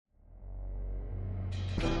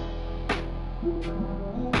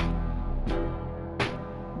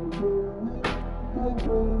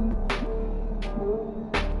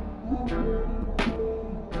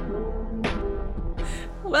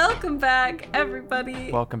Welcome back,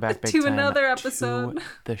 everybody. Welcome back, big to time, another episode. to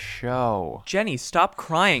the show. Jenny, stop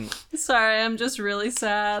crying. Sorry, I'm just really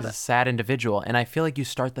sad. She's a sad individual, and I feel like you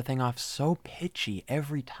start the thing off so pitchy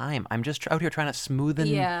every time. I'm just out here trying to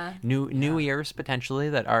smoothen new ears,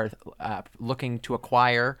 potentially, that are looking to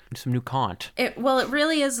acquire some new content. It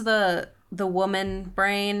really is the woman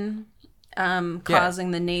brain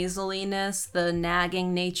causing the nasaliness, the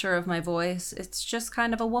nagging nature of my voice. It's just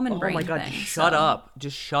kind of a woman brain Oh my god, thing. shut up.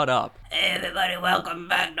 Just shut up. Everybody, welcome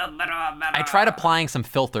back to I tried applying some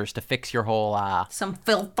filters to fix your whole, some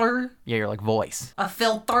filter. your like voice. A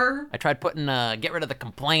filter. I tried putting, get rid of the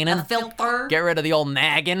complaining. A filter. Get rid of the old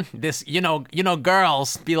nagging. This, you know,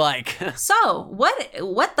 girls be like. So,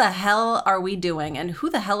 what the hell are we doing, and who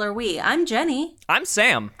the hell are we? I'm Jenny. I'm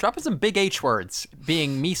Sam. Dropping some big H words,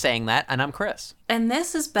 being me saying that, and I'm Chris. And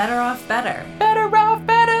this is Better Off Better. Better off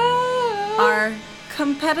better. Our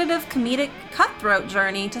competitive comedic cutthroat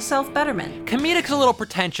journey to self-betterment. Comedic's a little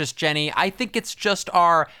pretentious, Jenny. I think it's just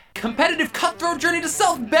our competitive cutthroat journey to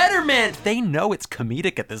self-betterment. They know it's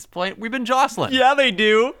comedic at this point. We've been jostling. Yeah, they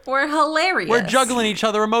do. We're hilarious. We're juggling each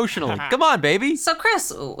other emotionally. Come on, baby. So Chris,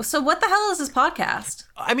 so what the hell is this podcast?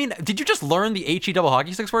 I mean, did you just learn the HE double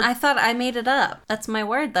hockey sticks word? I thought I made it up. That's my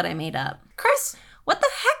word that I made up. Chris, what the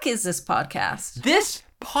heck is this podcast? This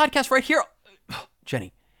podcast right here,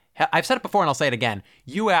 Jenny, I've said it before and I'll say it again.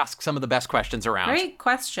 You ask some of the best questions around. Great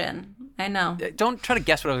question. I know. Don't try to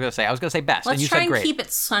guess what I was going to say. I was going to say best, and Let's you try said and great. keep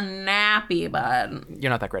it snappy, bud.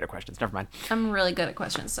 You're not that great at questions. Never mind. I'm really good at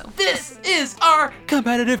questions, so. This is our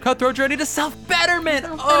competitive cutthroat journey to self-betterment.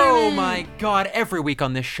 Oh my God. Every week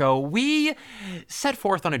on this show, we set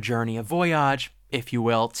forth on a journey, a voyage, if you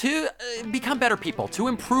will, to become better people, to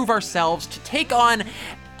improve ourselves, to take on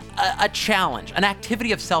a challenge, an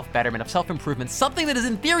activity of self-betterment, of self-improvement, something that is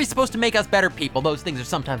in theory supposed to make us better people. Those things are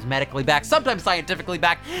sometimes medically backed, sometimes scientifically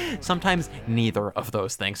backed, sometimes neither of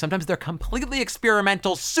those things. Sometimes they're completely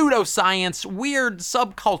experimental, pseudoscience, weird,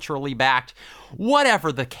 subculturally backed.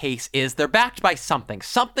 Whatever the case is, they're backed by something.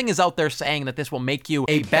 Something is out there saying that this will make you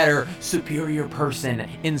a better, superior person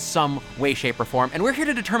in some way, shape, or form. And we're here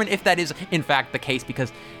to determine if that is, in fact, the case,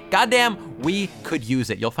 because goddamn, we could use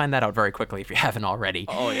it. You'll find that out very quickly if you haven't already.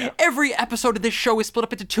 Oh, yeah. Every episode of this show is split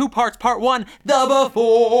up into two parts. Part one, the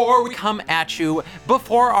before. We come at you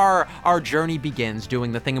before our journey begins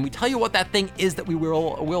doing the thing, and we tell you what that thing is that we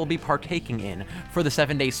will be partaking in for the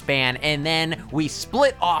 7-day span, and then we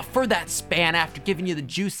split off for that span. After giving you the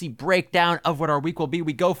juicy breakdown of what our week will be,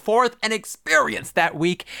 we go forth and experience that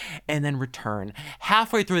week, and then return.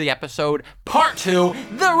 Halfway through the episode, part two,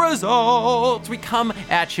 the results. We come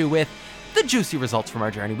at you with the juicy results from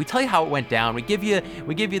our journey. We tell you how it went down. We give you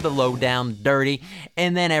the lowdown, dirty,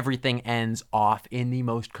 and then everything ends off in the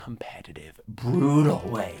most competitive, brutal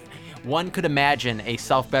way one could imagine a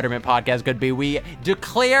self-betterment podcast could be. We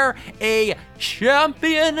declare a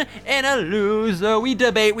champion and a loser. We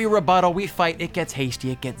debate, we rebuttal, we fight. It gets hasty,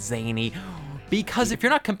 it gets zany. Because if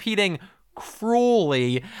you're not competing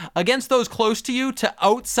cruelly against those close to you to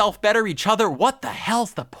out self-better each other, what the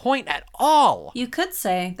hell's the point at all? You could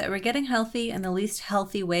say that we're getting healthy in the least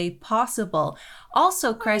healthy way possible.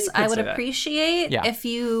 Also, Chris, I would appreciate if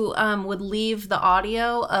you would leave the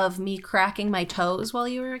audio of me cracking my toes while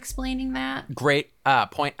you were explaining that. Great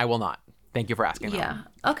point. I will not. Thank you for asking. Yeah.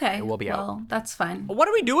 Okay. It will be out. Well, that's fine. What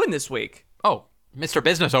are we doing this week? Oh, Mr.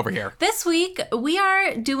 Business over here. This week, we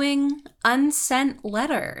are doing unsent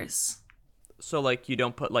letters. So, like, you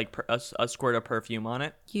don't put, like, a squirt of perfume on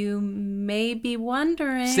it? You may be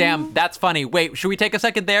wondering. Sam, that's funny. Wait, should we take a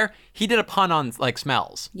second there? He did a pun on, like,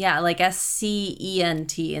 smells. Yeah, like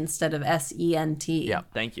SCENT instead of SENT. Yeah.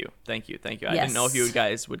 Thank you. I didn't know if you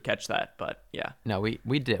guys would catch that, but yeah. No,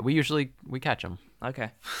 we did. We usually catch them.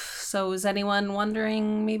 Okay. So is anyone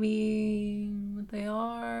wondering maybe what they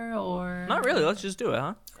are, or? Not really. Let's just do it,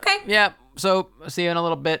 huh? Okay. Yeah, so see you in a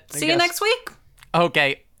little bit. See you next week.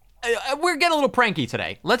 Okay. We're getting a little pranky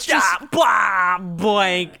today. Let's just...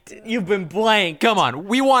 Blanked. You've been blanked. Come on,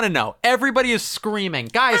 we want to know. Everybody is screaming.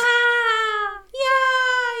 Guys, Yeah.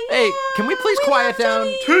 hey, can we please quiet down?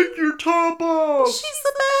 Take your top off. She's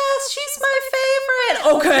the best. She's my favorite.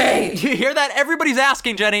 Okay. Do you hear that? Everybody's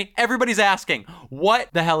asking, Jenny. Everybody's asking. What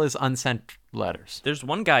the hell is unsent letters? There's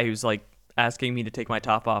one guy who's, like, asking me to take my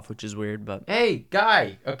top off, which is weird, but... Hey,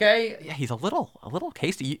 guy, okay? Yeah, he's a little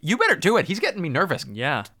hasty. You better do it. He's getting me nervous.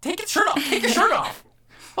 Yeah. Take your shirt off. Take your shirt off.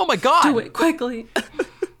 Oh, my God. Do it quickly.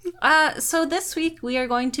 So this week we are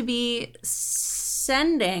going to be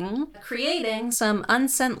creating some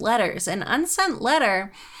unsent letters. An unsent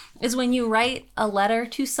letter is when you write a letter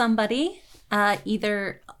to somebody,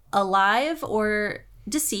 either alive or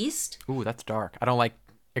deceased. Ooh, that's dark. I don't like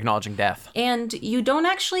acknowledging death. And you don't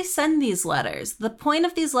actually send these letters. The point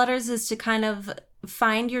of these letters is to kind of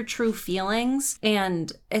find your true feelings,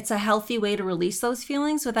 and it's a healthy way to release those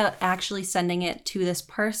feelings without actually sending it to this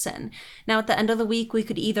person. Now, at the end of the week, we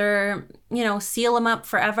could either, seal them up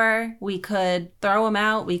forever. We could throw them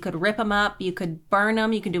out. We could rip them up. You could burn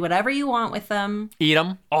them. You can do whatever you want with them. Eat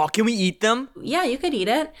them. Oh, can we eat them? Yeah, you could eat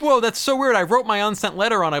it. Whoa, that's so weird. I wrote my unsent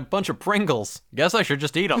letter on a bunch of Pringles. Guess I should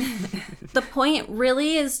just eat them. The point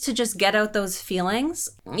really is to just get out those feelings.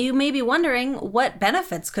 You may be wondering, what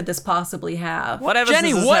benefits could this possibly have? What evidence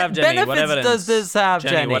Jenny, does this what have, Jenny? benefits What evidence does this have,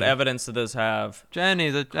 Jenny? What evidence does this have? Jenny,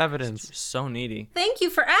 the evidence. You're so needy. Thank you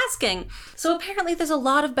for asking. So apparently there's a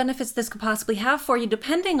lot of benefits this could possibly have for you,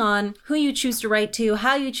 depending on who you choose to write to,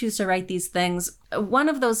 how you choose to write these things. One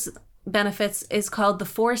of those benefits is called the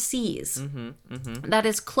 4 C's. That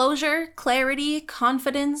is closure, clarity,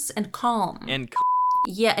 confidence, and calm. And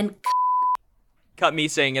yeah, and cut me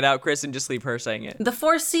saying it out, Chris, and just leave her saying it. The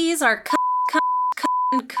 4 C's are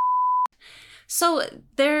and So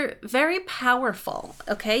they're very powerful,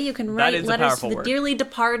 okay? You can write letters to the dearly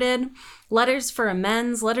departed, letters for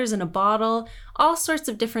amends, letters in a bottle, all sorts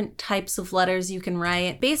of different types of letters you can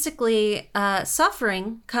write. Basically,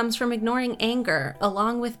 suffering comes from ignoring anger,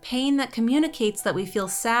 along with pain that communicates that we feel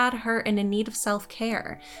sad, hurt, and in need of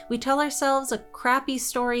self-care. We tell ourselves a crappy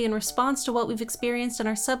story in response to what we've experienced and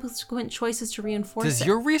our subsequent choices to reinforce it. Does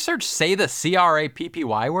your research say the CRAPPY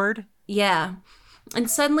word? Yeah. And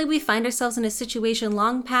suddenly we find ourselves in a situation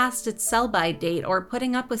long past its sell-by date, or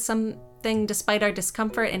putting up with something despite our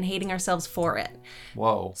discomfort and hating ourselves for it.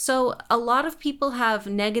 Whoa. So a lot of people have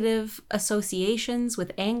negative associations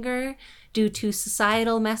with anger due to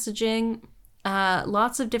societal messaging.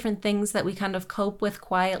 Lots of different things that we kind of cope with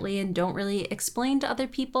quietly and don't really explain to other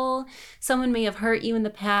people. Someone may have hurt you in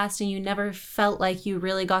the past and you never felt like you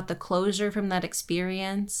really got the closure from that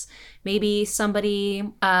experience. Maybe somebody,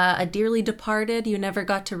 a dearly departed, you never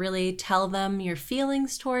got to really tell them your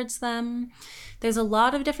feelings towards them. There's a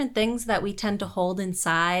lot of different things that we tend to hold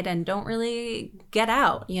inside and don't really get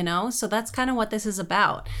out, So that's kind of what this is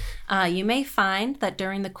about. You may find that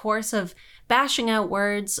during the course of bashing out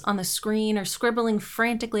words on the screen or scribbling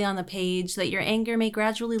frantically on the page, that your anger may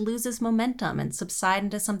gradually lose its momentum and subside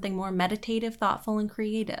into something more meditative, thoughtful, and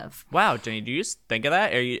creative. Wow, Jenny, do you just think of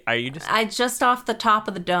that? Are you just... I just off the top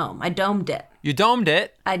of the dome. I domed it. You domed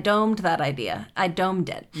it? I domed that idea. I domed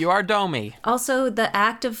it. You are domey. Also, the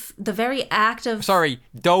very act of... Sorry,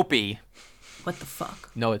 dopey. What the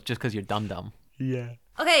fuck? No, it's just because you're dum-dum. Yeah.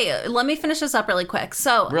 Okay, let me finish this up really quick.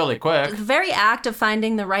 So, really quick. The very act of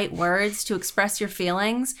finding the right words to express your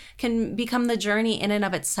feelings can become the journey in and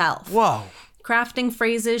of itself. Whoa. Crafting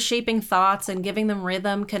phrases, shaping thoughts, and giving them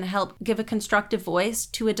rhythm can help give a constructive voice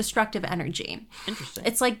to a destructive energy. Interesting.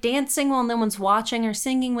 It's like dancing while no one's watching or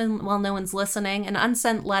singing while no one's listening. An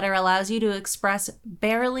unsent letter allows you to express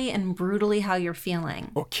barely and brutally how you're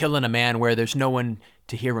feeling. Or killing a man where there's no one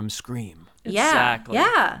to hear him scream. Exactly.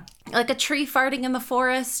 Yeah. Like a tree farting in the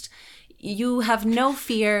forest. You have no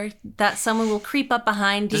fear that someone will creep up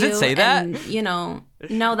behind you. Does it say that? And,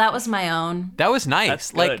 no, that was my own. That was nice.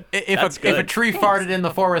 That's like, good. if a tree farted in the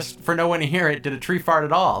forest for no one to hear it, did a tree fart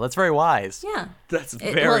at all? That's very wise. Yeah. That's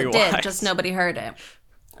very it wise. did, just nobody heard it.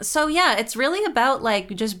 So, yeah, it's really about,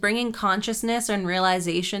 just bringing consciousness and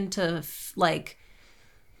realization to,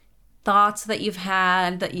 thoughts that you've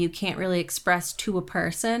had that you can't really express to a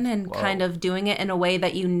person, and kind of doing it in a way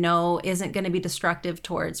that isn't going to be destructive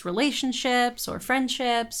towards relationships or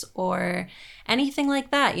friendships or anything like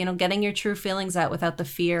that. Getting your true feelings out without the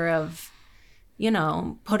fear of,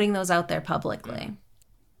 putting those out there publicly.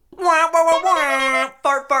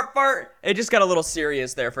 Fart, fart, fart. It just got a little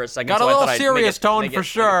serious there for a second. Got a little serious tone for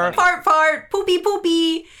sure. Fart, fart, poopy,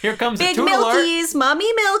 poopy. Here comes Big the toot milkies,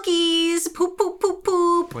 mommy milkies, poop, poop, poop,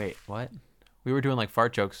 poop. Wait, what? We were doing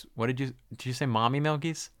fart jokes. What did you say, mommy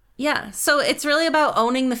milkies? Yeah, so it's really about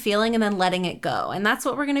owning the feeling and then letting it go. And that's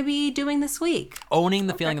what we're going to be doing this week. Owning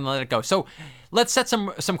the feeling and let it go. So let's set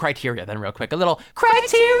some criteria then real quick. A little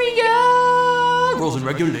criteria! Rules and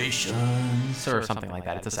regulations. Or something like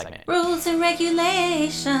that. It's a segment. Rules and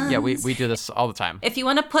regulations. Yeah, we do this all the time. If you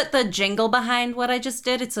want to put the jingle behind what I just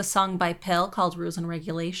did, it's a song by Pill called Rules and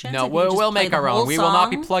Regulations. No, we'll make our own. We will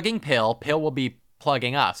not be plugging Pill. Pill will be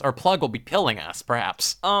plugging us, or Plug will be pilling us,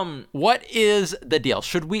 perhaps. What is the deal?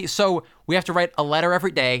 So we have to write a letter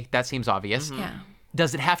every day. That seems obvious. Yeah.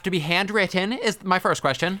 Does it have to be handwritten is my first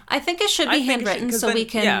question. I think it should be handwritten so we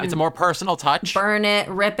can it's a more personal touch. Burn it,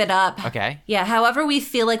 rip it up. Okay. Yeah, however we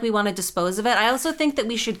feel like we want to dispose of it. I also think that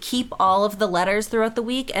we should keep all of the letters throughout the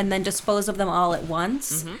week and then dispose of them all at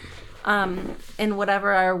once. in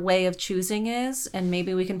whatever our way of choosing is. And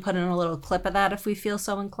maybe we can put in a little clip of that if we feel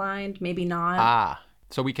so inclined, maybe not.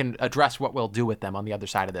 So we can address what we'll do with them on the other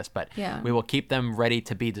side of this, but we will keep them ready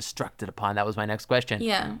to be destructed upon. That was my next question.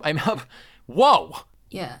 Yeah. I'm up. Whoa.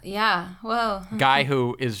 Yeah. Whoa. Guy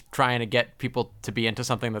who is trying to get people to be into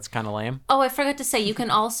something that's kind of lame. Oh, I forgot to say, you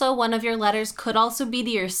can also, one of your letters could also be to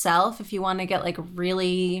yourself if you want to get like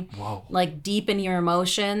really like deep in your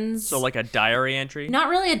emotions. So like a diary entry? Not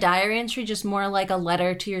really a diary entry, just more like a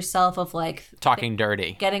letter to yourself of like talking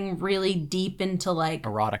dirty. Getting really deep into like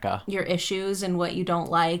erotica. Your issues and what you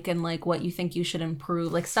don't like and like what you think you should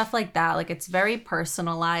improve. Like stuff like that. Like it's very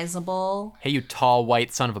personalizable. Hey, you tall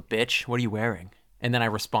white son of a bitch. What are you wearing? And then I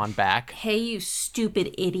respond back. Hey, you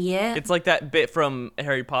stupid idiot. It's like that bit from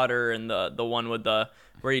Harry Potter and the one with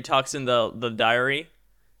where he talks in the diary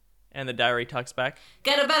and the diary talks back.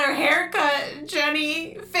 Get a better haircut,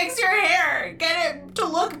 Jenny. Fix your hair. Get it to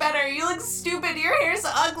look better. You look stupid. Your hair's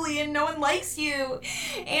ugly and no one likes you.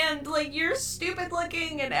 And like you're stupid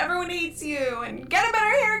looking and everyone hates you. And get a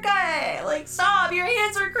better haircut. Like stop. Your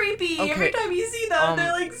hands are creepy. Okay. Every time you see them,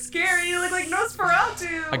 they're like scary. You look like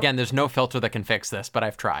Nosferatu. Again, there's no filter that can fix this, but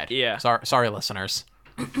I've tried. Yeah. Sorry, listeners.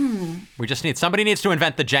 Somebody needs to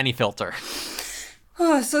invent the Jenny filter.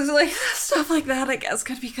 Oh, so like stuff like that, I guess,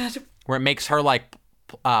 could be good. Where it makes her like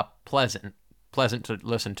pleasant to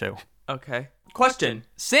listen to. Okay. Question.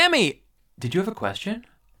 Sammy, did you have a question?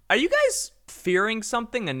 Are you guys fearing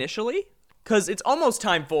something initially? Because it's almost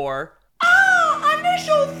time for...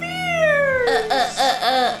 initial fear!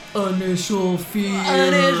 Initial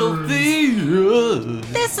fear.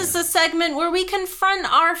 This is a segment where we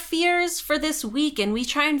confront our fears for this week and we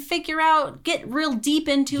try and figure out, get real deep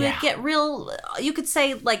into it, get real, you could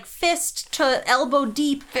say like fist to elbow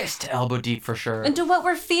deep. Fist to elbow deep for sure. Into what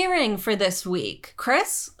we're fearing for this week.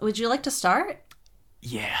 Chris, would you like to start?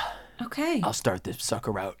 Yeah. Okay. I'll start this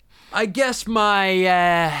sucker out. I guess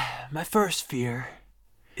my first fear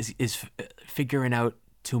is figuring out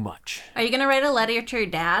too much. Are you going to write a letter to your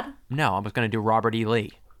dad? No, I was going to do Robert E.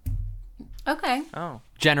 Lee. Okay. Oh.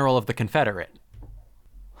 General of the Confederate.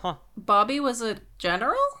 Huh. Bobby was a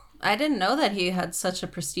general? I didn't know that he had such a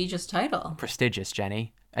prestigious title. Prestigious,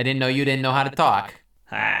 Jenny. I didn't know you didn't know how to talk.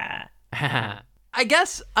 I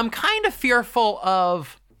guess I'm kind of fearful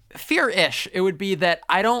of... Fear-ish. It would be that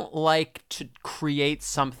I don't like to create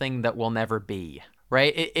something that will never be,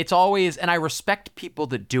 right? It's always... And I respect people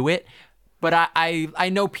that do it, but I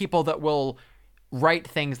know people that will write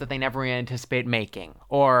things that they never anticipate making,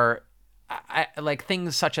 or I like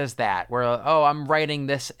things such as that, where, I'm writing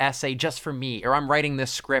this essay just for me, or I'm writing this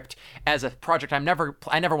script as a project I never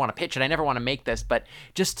want to pitch it, I never want to make this, but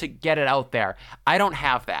just to get it out there. I don't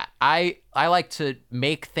have that. I like to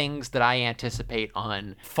make things that I anticipate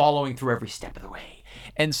on following through every step of the way.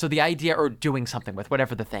 And so the idea, or doing something with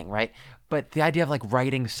whatever the thing, right? But the idea of like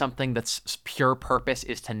writing something that's pure purpose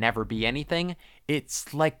is to never be anything.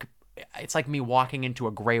 It's like me walking into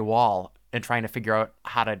a gray wall and trying to figure out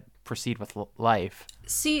how to proceed with life.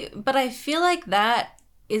 See, but I feel like that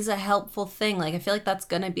is a helpful thing. Like, I feel like that's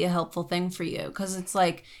going to be a helpful thing for you because it's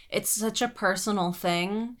like, it's such a personal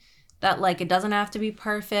thing that like, it doesn't have to be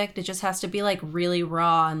perfect. It just has to be like really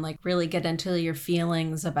raw and like really get into your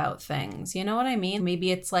feelings about things. You know what I mean? Maybe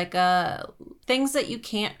it's like things that you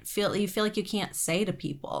feel like you can't say to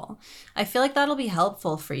people. I feel like that'll be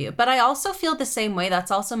helpful for you. But I also feel the same way. That's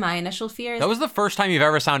also my initial fear. That was the first time you've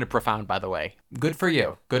ever sounded profound, by the way. Good for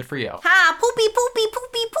you. Good for you. Ha! Poopy, poopy,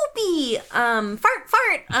 poopy, poopy.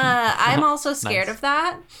 Fart. I'm also scared of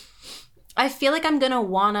that. I feel like I'm going to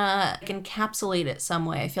want to encapsulate it some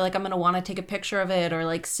way. I feel like I'm going to want to take a picture of it or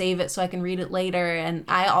like save it so I can read it later. And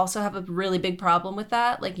I also have a really big problem with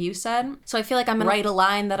that, like you said. So I feel like I'm going to write a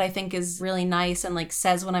line that I think is really nice and like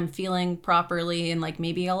says what I'm feeling properly. And like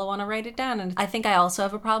maybe I'll want to write it down. And I think I also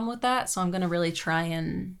have a problem with that. So I'm going to really try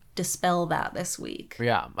and dispel that this week.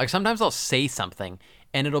 Yeah. Like sometimes I'll say something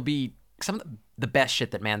and it'll be some of the best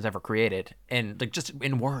shit that man's ever created, and like just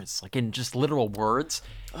in words, like in just literal words,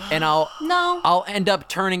 and I'll end up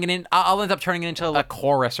turning it into a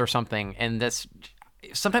chorus or something, and this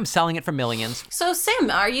sometimes selling it for millions. So Sam,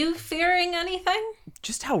 are you fearing anything?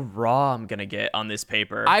 Just how raw I'm gonna get on this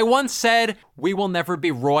paper. I once said we will never be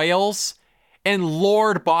royals, and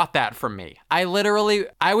Lord bought that from me. I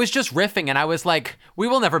was just riffing and I was like, we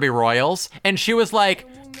will never be royals, and she was like,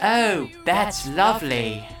 oh, that's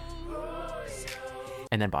lovely.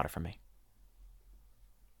 And then bought it from me.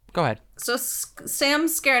 Go ahead. So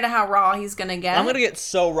Sam's scared of how raw he's gonna get. I'm gonna get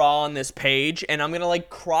so raw on this page, and I'm gonna like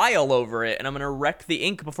cry all over it, and I'm gonna wreck the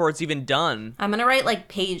ink before it's even done. I'm gonna write like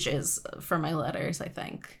pages for my letters, I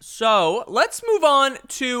think. So let's move on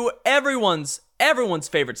to everyone's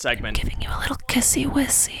favorite segment. I'm giving you a little kissy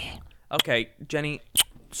wissy. Okay, Jenny,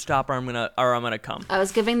 stop or I'm gonna come. I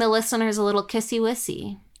was giving the listeners a little kissy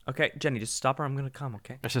wissy. Okay, Jenny, just stop or I'm gonna come,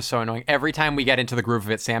 okay? It's just so annoying. Every time we get into the groove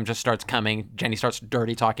of it, Sam just starts coming. Jenny starts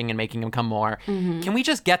dirty talking and making him come more. Mm-hmm. Can we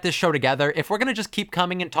just get this show together? If we're going to just keep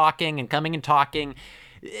coming and talking,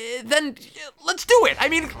 then let's do it. I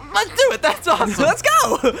mean, let's do it. That's awesome. Let's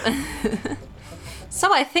go.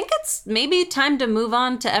 So I think it's maybe time to move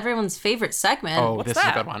on to everyone's favorite segment. Oh, What's this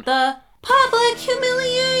that? Is a good one. The public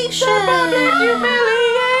humiliation.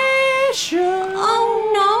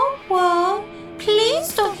 Oh, no.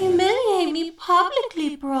 Please don't humiliate me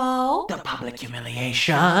publicly, bro. The public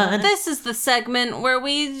humiliation. This is the segment where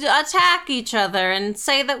we attack each other and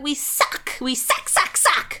say that we suck. We suck.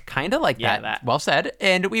 Kind of like that. Well said.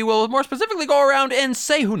 And we will more specifically go around and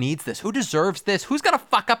say who needs this, who deserves this, who's gonna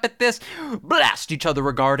fuck up at this, blast each other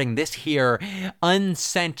regarding this here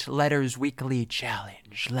Unsent Letters Weekly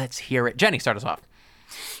Challenge. Let's hear it. Jenny, start us off.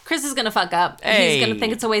 Chris is gonna fuck up. Hey. He's gonna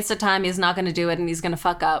think it's a waste of time. He's not gonna do it, and he's gonna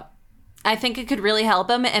fuck up. I think it could really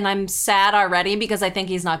help him, and I'm sad already because I think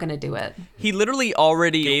he's not going to do it. He literally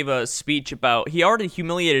already gave a speech about, he already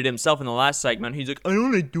humiliated himself in the last segment. He's like, I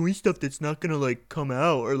don't like doing stuff that's not going to like come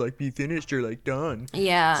out or like be finished or like done.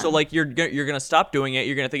 Yeah. So like you're going to stop doing it.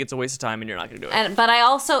 You're going to think it's a waste of time and you're not going to do it. But I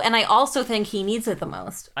also think he needs it the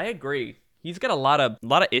most. I agree. He's got a lot of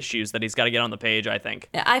issues that he's got to get on the page, I think.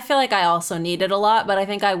 Yeah, I feel like I also need it a lot, but I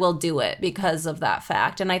think I will do it because of that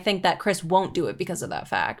fact. And I think that Chris won't do it because of that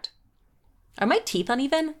fact. Are my teeth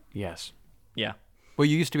uneven? Yes. Yeah. Well,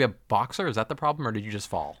 you used to be a boxer. Is that the problem, or did you just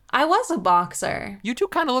fall? I was a boxer. You two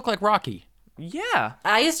kind of look like Rocky. Yeah.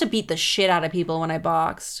 I used to beat the shit out of people when I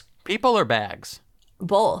boxed. People or bags?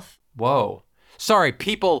 Both. Whoa. Sorry,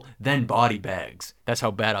 people, then body bags. That's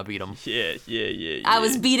how bad I beat them. Yeah. I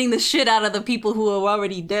was beating the shit out of the people who were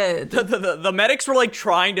already dead. The medics were like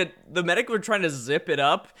trying to zip it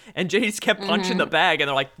up, and Jenny just kept punching the bag, and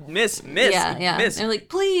they're like, miss, yeah. miss. And they're like,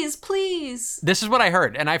 please. This is what I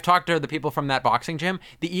heard, and I've talked to the people from that boxing gym.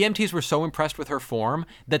 The EMTs were so impressed with her form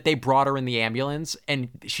that they brought her in the ambulance, and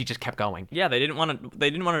she just kept going. Yeah, they didn't want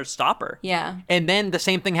to stop her. Yeah. And then the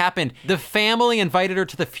same thing happened. The family invited her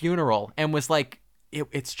to the funeral and was like,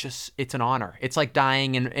 it's an honor. It's like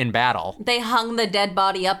dying in battle. They hung the dead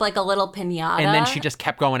body up like a little piñata. And then she just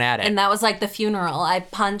kept going at it. And that was like the funeral. I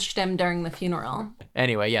punched him during the funeral.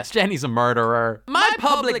 Anyway, yes, Jenny's a murderer. My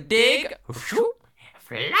public dig,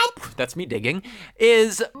 that's me digging,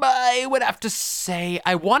 is, I would have to say,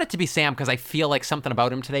 I want it to be Sam because I feel like something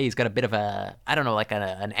about him today. He's got a bit of a, I don't know, like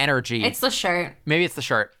an energy. It's the shirt. Maybe it's the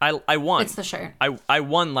shirt. I won. It's the shirt. I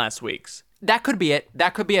won last week's. That could be it.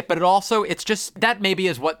 But it also, it's just, that maybe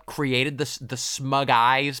is what created the smug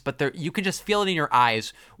eyes, but you can just feel it in your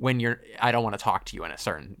eyes when I don't want to talk to you in a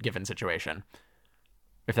certain given situation.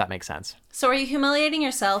 If that makes sense. So are you humiliating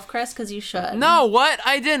yourself, Chris? Because you should. No, what?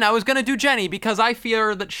 I didn't. I was going to do Jenny because I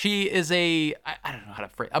fear that she is I don't know how to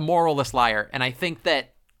phrase, a moralless liar. And I think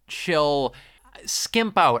that she'll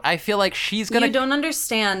skimp out. I feel like she's gonna. You don't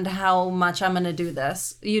understand how much I'm gonna do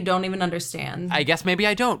this. You don't even understand. I guess maybe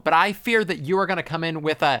I don't, but I fear that you are gonna come in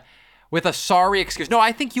with a sorry excuse. No,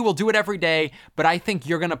 I think you will do it every day, but I think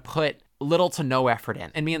you're gonna put little to no effort in,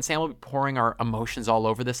 and me and Sam will be pouring our emotions all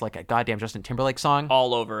over this like a goddamn Justin Timberlake song.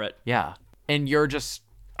 All over it. Yeah, and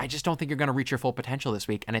I just don't think you're gonna reach your full potential this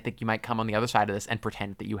week, and I think you might come on the other side of this and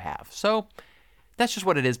pretend that you have. So that's just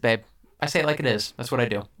what it is, babe. I say it like it is. That's what I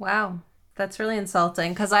do. Wow. That's really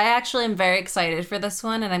insulting because I actually am very excited for this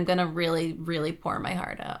one and I'm going to really, really pour my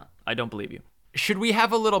heart out. I don't believe you. Should we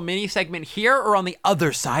have a little mini segment here or on the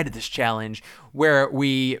other side of this challenge where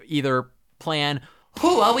we either plan,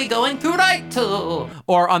 who are we going to write to?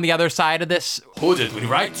 Or on the other side of this, who did we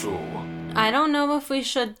write to? I don't know if we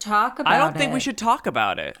should talk about it. I don't think we should talk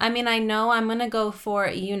about it. I mean, I know I'm going to go for,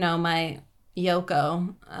 my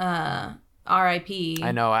Yoko, R.I.P.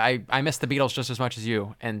 I know. I miss the Beatles just as much as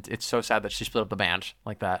you, and it's so sad that she split up the band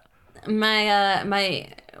like that. My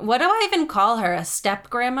what do I even call her? A step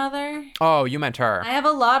grandmother? Oh, you meant her. I have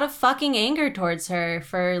a lot of fucking anger towards her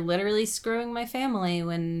for literally screwing my family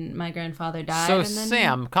when my grandfather died. So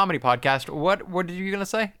Sam, comedy podcast, what are you gonna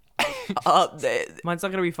say? Mine's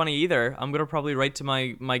not gonna be funny either. I'm gonna probably write to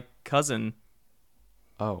my cousin.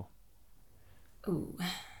 Oh. Ooh.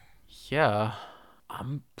 Yeah.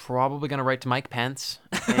 I'm probably going to write to Mike Pence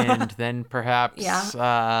and then perhaps,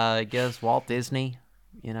 I guess, Walt Disney.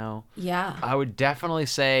 you know. Yeah. I would definitely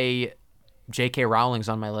say J.K. Rowling's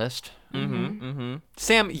on my list.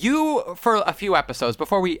 Sam, you, for a few episodes,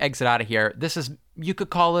 before we exit out of here, you could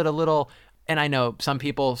call it a little, and I know some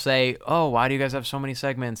people say, oh, why do you guys have so many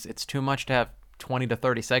segments? It's too much to have 20 to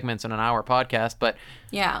 30 segments in an hour podcast, but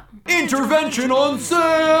yeah. Intervention on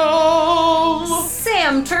Sam!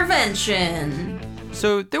 Samtervention.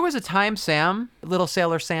 So there was a time, Sam, little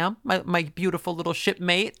sailor Sam, my beautiful little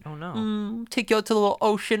shipmate. Oh no. Take you out to the little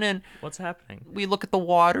ocean and What's happening? we look at the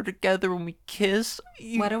water together and we kiss.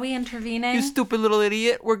 What are we intervening? You stupid little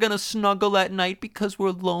idiot. We're gonna snuggle at night because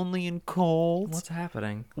we're lonely and cold. What's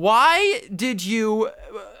happening? Why did you,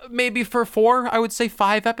 maybe for 4, I would say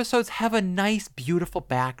 5 episodes, have a nice, beautiful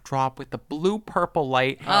backdrop with the blue-purple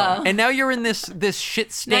light, and now you're in this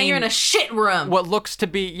shit stain. Now you're in a shit room. What looks to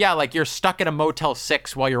be, like you're stuck at a Motel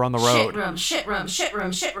 6 while you're on the road. Shit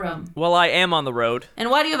room. Well, I am on the road. And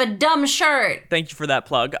why do you have a dumb shirt? Thank you for that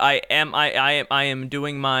plug. I am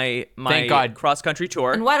doing my Thank God. cross-country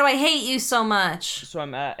tour. And why do I hate you so much? So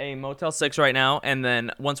I'm at a Motel 6 right now, and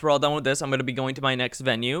then once we're all done with this, I'm going to be going to my next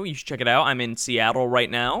venue. You should check it out. I'm in Seattle right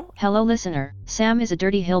now. Hello listener, Sam is a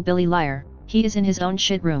dirty hillbilly liar. He is in his own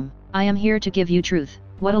shit room. I am here to give you truth.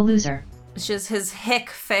 What a loser. Which is his hick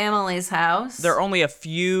family's house. There are only a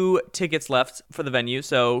few tickets left for the venue,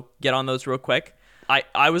 so get on those real quick.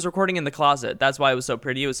 I was recording in the closet. That's why it was so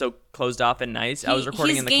pretty. It was so closed off and nice. I was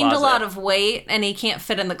recording in the closet. He's gained a lot of weight, and he can't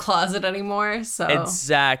fit in the closet anymore, so...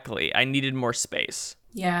 Exactly. I needed more space.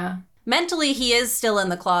 Yeah. Mentally, he is still in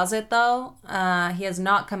the closet, though. He has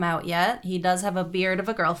not come out yet. He does have a beard of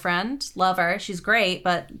a girlfriend. Love her. She's great,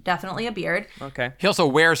 but definitely a beard. Okay. He also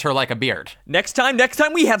wears her like a beard. Next time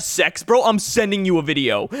we have sex, bro, I'm sending you a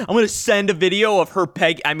video. I'm going to send a video of her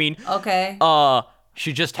Okay.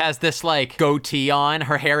 She just has this, like, goatee on.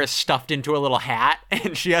 Her hair is stuffed into a little hat,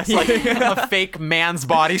 and she has, like, a fake man's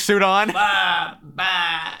bodysuit on.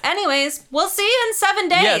 Anyways, we'll see you in 7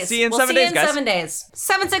 days. Yeah, see you in 7 days, guys. 7 days.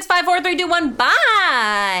 7, 6, 5, 4, 3, 2, 1.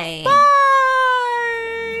 Bye.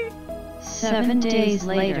 Bye! 7 days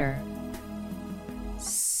later.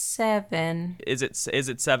 7. Is it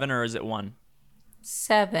 7 or is it 1?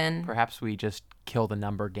 7. Perhaps we just kill the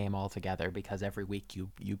number game altogether because every week you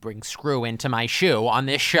bring screw into my shoe on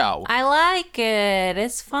this show. I like it.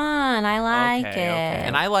 It's fun. I like it. Okay.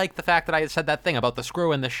 And I like the fact that I said that thing about the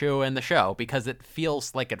screw in the shoe in the show because it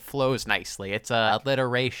feels like it flows nicely. It's a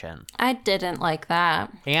alliteration. I didn't like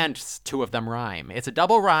that. And 2 of them rhyme. It's a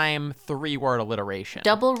double rhyme, 3-word alliteration.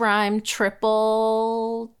 Double rhyme,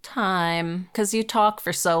 triple time, because you talk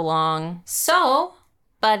for so long. So...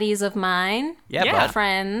 buddies of mine, bud.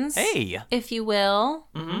 friends, Hey, if you will,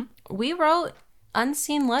 we wrote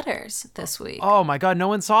unseen letters this week. Oh my God, no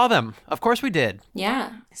one saw them. Of course we did.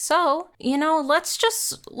 Yeah. So,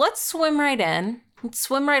 let's swim right in. Let's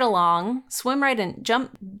swim right along. Swim right in.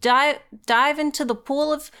 Dive into the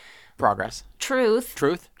pool of Progress.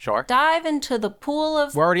 Truth, sure. Dive into the pool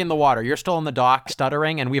of... We're already in the water. You're still in the dock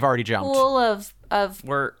stuttering, and we've already jumped. Pool of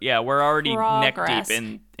We're already progress. neck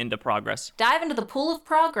deep into progress. Dive into the pool of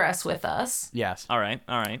progress with us. Yes. All right.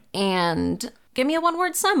 And give me a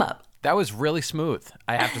 1-word sum up. That was really smooth,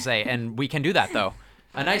 I have to say, and we can do that, though.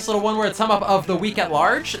 A nice little 1-word sum up of the week at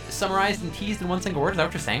large, summarized and teased in one single word. Is that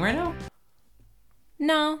what you're saying right now?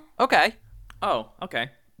 No. Okay. Oh, okay.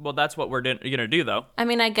 Well, that's what we're gonna do, though. I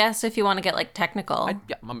mean, I guess if you want to get, technical.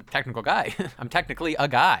 I'm a technical guy. I'm technically a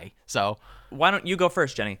guy, so... Why don't you go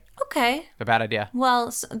first, Jenny? Okay. A bad idea.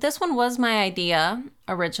 Well, this one was my idea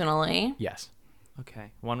originally. Yes.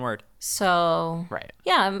 Okay. 1 word. So... Right.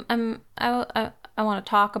 Yeah, I want to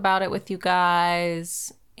talk about it with you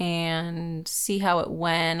guys and see how it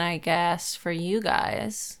went, I guess, for you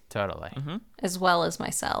guys. Totally. Mm-hmm. As well as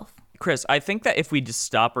myself. Chris, I think that if we just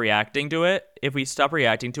stop reacting to it,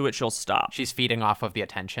 she'll stop. She's feeding off of the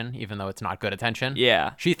attention, even though it's not good attention.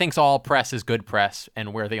 Yeah. She thinks all press is good press,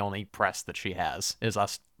 and we're the only press that she has, is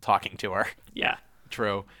us talking to her. Yeah.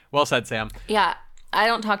 True. Well said, Sam. Yeah, I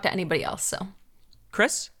don't talk to anybody else, so.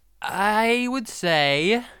 Chris? I would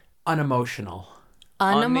say unemotional.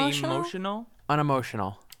 Unemotional?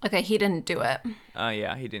 Unemotional. Okay, he didn't do it.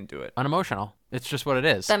 Yeah, he didn't do it. Unemotional. It's just what it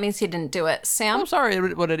is. That means he didn't do it. Sam? I'm sorry,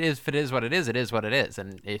 what it is, if it is what it is, it is what it is.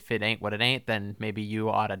 And if it ain't what it ain't, then maybe you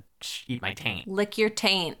ought to eat my taint. Lick your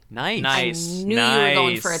taint. Nice. Nice. I knew you were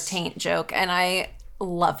going for a taint joke, and I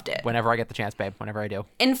loved it. Whenever I get the chance, babe. Whenever I do.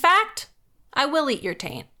 In fact, I will eat your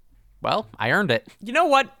taint. Well, I earned it. You know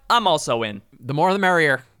what? I'm also in. The more the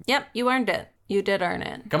merrier. Yep, you earned it. You did earn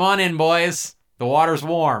it. Come on in, boys. The water's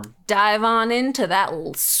warm. Dive on into that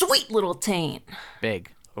sweet little taint.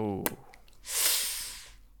 Big. Ooh.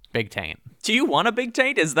 Big taint. Do you want a big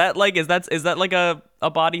taint? Is that like a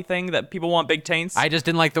body thing that people want big taints? I just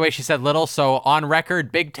didn't like the way she said little, so on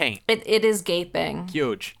record, big taint. It is gaping.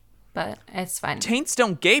 Huge. But it's fine. Taints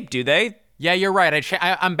don't gape, do they? Yeah, you're right.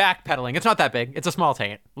 I'm backpedaling. It's not that big. It's a small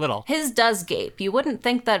taint. Little. His does gape. You wouldn't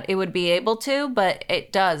think that it would be able to, but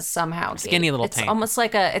it does somehow gape. Skinny little it's taint. Almost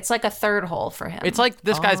like it's like a third hole for him. It's like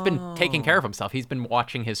this guy's been taking care of himself. He's been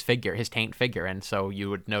watching his taint figure, and so you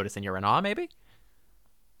would notice and you're in awe, maybe?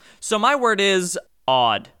 So my word is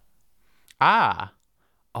odd. Ah.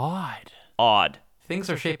 Odd. Odd. Things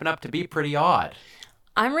are shaping up to be pretty odd.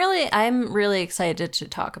 I'm really excited to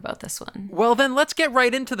talk about this one. Well, then let's get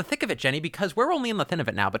right into the thick of it, Jenny, because we're only in the thin of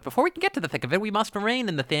it now. But before we can get to the thick of it, we must remain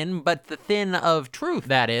in the thin, but the thin of truth,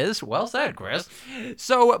 that is. Well said, Chris.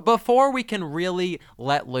 So before we can really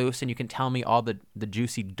let loose and you can tell me all the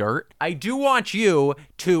juicy dirt, I do want you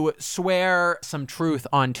to swear some truth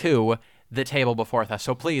onto the table before us.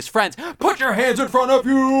 So please, friends, put your hands in front of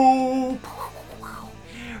you.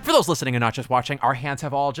 For those listening and not just watching, our hands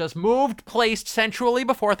have all just moved, placed sensually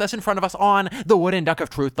before us, in front of us, on the wooden duck of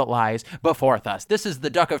truth that lies before us. This is the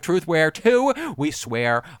duck of truth where, too, we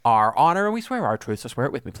swear our honor and we swear our truth, so swear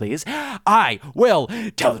it with me, please. I will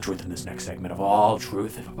tell the truth in this next segment of all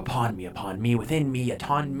truth. If upon me, within me,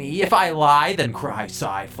 upon me. If I lie, then cry,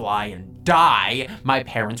 sigh, fly, and die. My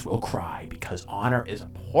parents will cry, because honor is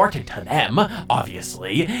important to them,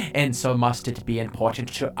 obviously, and so must it be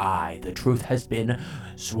important to I. The truth has been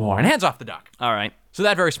sworn. Hands off the duck. All right. So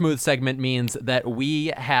that very smooth segment means that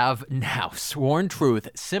we have now sworn truth,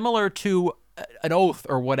 similar to an oath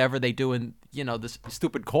or whatever they do in, this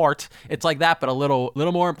stupid court. It's like that, but a little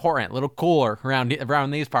more important, a little cooler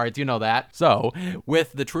around these parts. You know that. So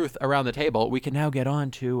with the truth around the table, we can now get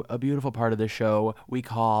on to a beautiful part of the show we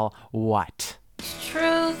call what?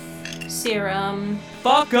 Truth serum.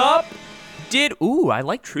 Fuck up. I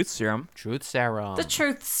like truth serum. Truth serum. The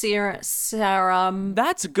truth serum.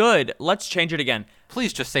 That's good. Let's change it again.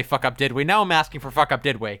 Please just say fuck up did we. Now I'm asking for fuck up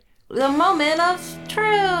did we. The moment of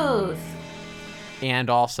truth. And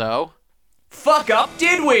also, fuck up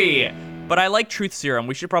did we? But I like truth serum.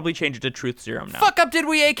 We should probably change it to truth serum now. Fuck up did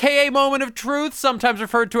we, aka moment of truth, sometimes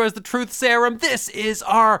referred to as the truth serum. This is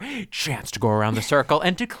our chance to go around the circle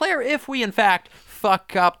and declare if we in fact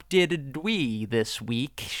fuck up did we this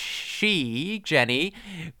week. She, Jenny,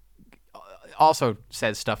 also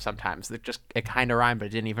says stuff sometimes that it kind of rhymed, but it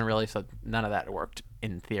didn't even really, so none of that worked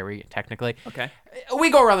in theory, technically. Okay.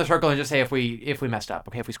 We go around the circle and just say if we messed up,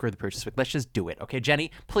 okay, if we screwed the pooch this week, let's just do it, okay?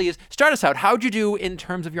 Jenny, please start us out. How'd you do in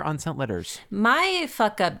terms of your unsent letters? My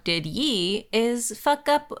fuck up did ye is fuck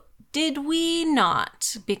up did we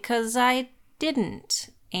not, because I didn't,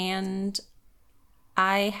 and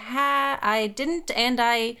I didn't, and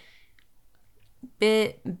I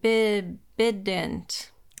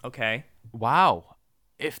didn't. Okay. Wow.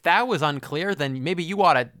 If that was unclear, then maybe you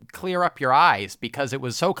ought to clear up your eyes, because it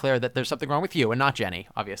was so clear that there's something wrong with you and not Jenny,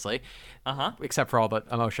 obviously. Uh-huh. Except for all the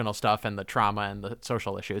emotional stuff and the trauma and the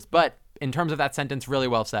social issues. But in terms of that sentence, really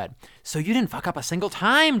well said. So you didn't fuck up a single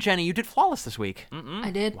time, Jenny. You did flawless this week. Mm-mm.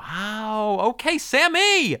 I did. Wow. Okay,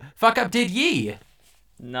 Sammy. Fuck up did ye?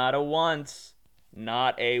 Not a once.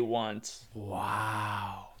 Not a once.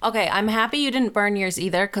 Wow. Okay, I'm happy you didn't burn yours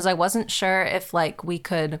either, because I wasn't sure if, we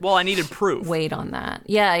could... Well, I needed proof. Wait on that.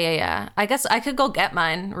 Yeah. I guess I could go get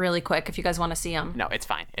mine really quick if you guys want to see them. No, it's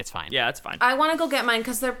fine. It's fine. Yeah, it's fine. I want to go get mine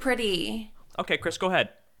because they're pretty. Okay, Chris, go ahead.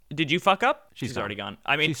 Did you fuck up? She's already gone.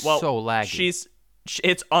 I mean, she's so laggy.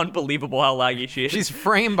 It's unbelievable how laggy she is. She's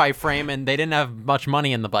frame by frame, and they didn't have much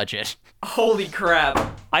money in the budget. Holy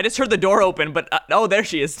crap. I just heard the door open, but... oh, there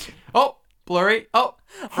she is. Oh, blurry. Oh,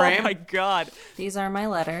 frame. Oh, my God. These are my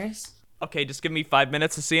letters. Okay, just give me 5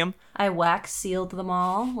 minutes to see them. I wax sealed them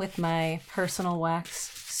all with my personal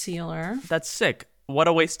wax sealer. That's sick. What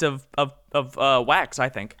a waste of wax, I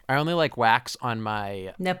think. I only like wax on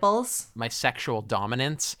my nipples. My sexual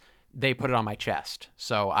dominance. They put it on my chest.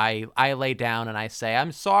 So I lay down and I say,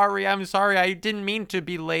 I'm sorry, I didn't mean to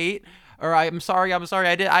be late. Or I'm sorry,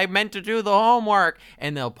 I meant to do the homework.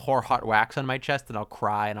 And they'll pour hot wax on my chest, and I'll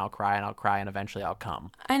cry and I'll cry and I'll cry, and eventually I'll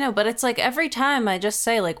come. I know, but it's like every time I just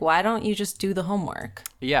say, why don't you just do the homework?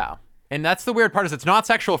 Yeah. And that's the weird part, is it's not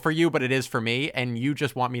sexual for you, but it is for me, and you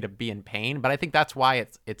just want me to be in pain. But I think that's why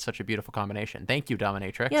it's such a beautiful combination. Thank you,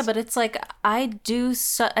 Dominatrix. Yeah, but it's like I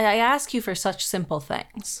ask you for such simple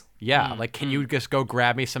things. Yeah, can you just go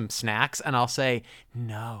grab me some snacks? And I'll say,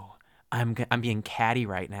 no, I'm being catty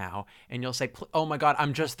right now. And you'll say, oh my God,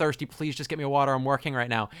 I'm just thirsty. Please just get me water. I'm working right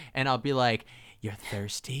now. And I'll be like, you're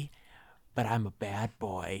thirsty? but I'm a bad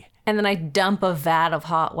boy. And then I dump a vat of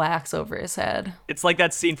hot wax over his head. It's like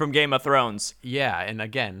that scene from Game of Thrones. Yeah, and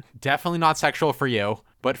again, definitely not sexual for you,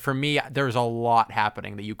 but for me, there's a lot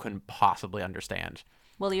happening that you couldn't possibly understand.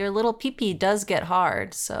 Well, your little pee-pee does get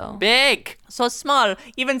hard, so... Big! So small,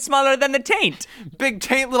 even smaller than the taint. Big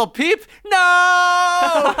taint, little peep?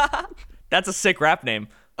 No! That's a sick rap name.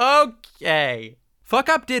 Okay. Fuck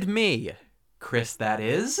up did me. Chris, that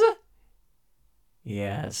is?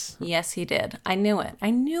 Yes. Yes, he did. I knew it.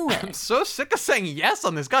 I'm so sick of saying yes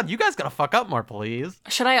on this. God, you guys gotta fuck up more, please.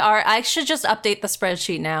 I should just update the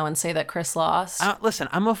spreadsheet now and say that Chris lost. Listen,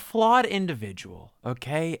 I'm a flawed individual,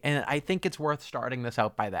 okay? And I think it's worth starting this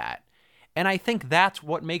out by that. And I think that's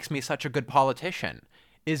what makes me such a good politician,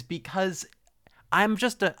 is because I'm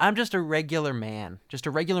just a regular man, just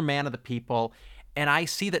a regular man of the people, and I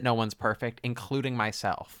see that no one's perfect, including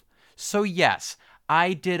myself. So yes,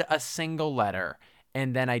 I did a single letter,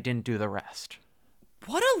 and then I didn't do the rest.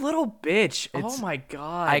 What a little bitch. Oh my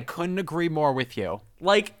God. I couldn't agree more with you.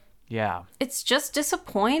 Like, yeah. It's just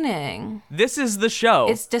disappointing. This is the show.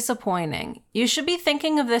 It's disappointing. You should be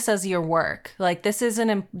thinking of this as your work. Like,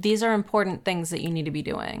 these are important things that you need to be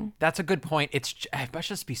doing. That's a good point. I must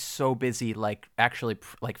just be so busy, like, actually,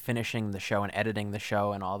 like, finishing the show and editing the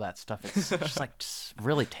show and all that stuff. It's just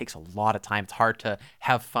really takes a lot of time. It's hard to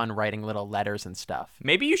have fun writing little letters and stuff.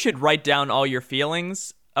 Maybe you should write down all your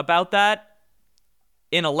feelings about that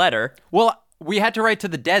in a letter. Well, we had to write to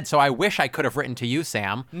the dead, so I wish I could have written to you,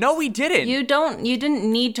 Sam. No, we didn't. You didn't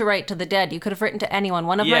need to write to the dead. You could have written to anyone.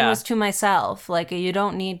 One of mine was to myself. Like, you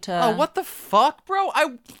don't need to... Oh, what the fuck, bro?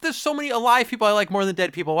 There's so many alive people I like more than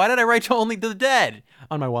dead people. Why did I write only to the dead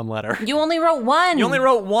on my one letter? You only wrote one. You only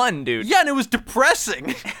wrote one, dude. Yeah, and it was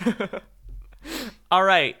depressing. All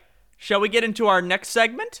right. Shall we get into our next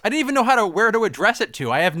segment? I didn't even know where to address it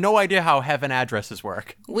to. I have no idea how heaven addresses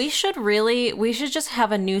work. We should just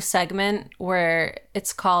have a new segment where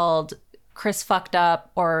it's called Chris Fucked Up,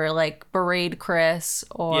 or like Berate Chris,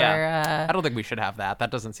 or... I don't think we should have that. That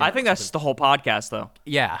doesn't seem... I think that's the whole podcast, though.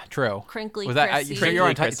 Yeah, true. Crinkly Chrissy. So you're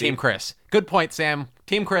on Team Chris. Good point, Sam.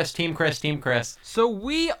 Team Chris, Team Chris, Team Chris. So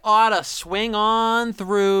we ought to swing on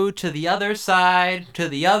through to the other side,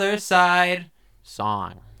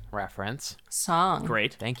 Song reference. Song.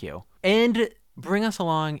 Great. Thank you. And bring us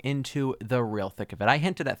along into the real thick of it. I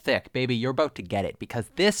hinted at thick. Baby, you're about to get it, because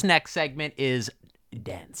this next segment is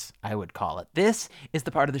dense, I would call it. This is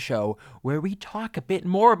the part of the show where we talk a bit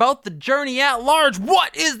more about the journey at large.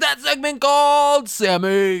 What is that segment called,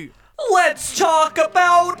 Sammy? Let's talk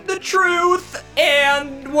about the truth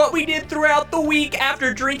and what we did throughout the week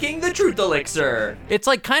after drinking the truth elixir. It's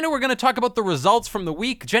like kind of we're going to talk about the results from the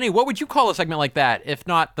week. Jenny, what would you call a segment like that, if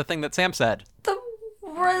not the thing that Sam said?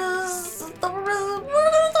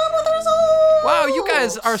 Wow, you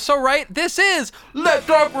guys are so right. This is Let's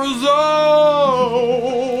Talk Results!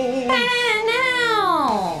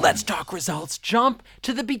 Let's talk results. Jump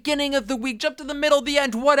to the beginning of the week, jump to the middle, the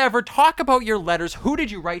end, whatever. Talk about your letters. Who did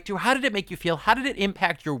you write to? How did it make you feel? How did it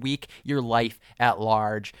impact your week, your life at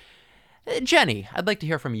large? Jenny, I'd like to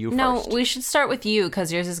hear from you first. No, we should start with you,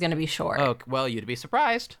 because yours is going to be short. Oh, well, you'd be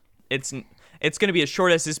surprised. It's going to be as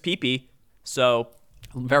short as his pee-pee, so...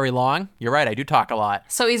 Very long? You're right, I do talk a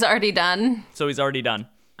lot. So he's already done?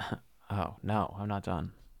 Oh, no, I'm not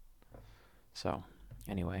done. So,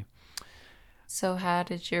 anyway... So how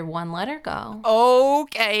did your one letter go?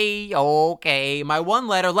 Okay. My one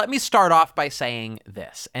letter, let me start off by saying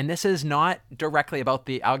this. And this is not directly about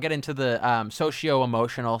I'll get into the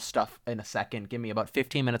socio-emotional stuff in a second. Give me about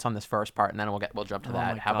 15 minutes on this first part, and then we'll jump to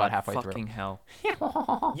that. How about halfway fucking through? Hell.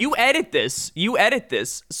 You edit this.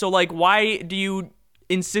 So, like, why do you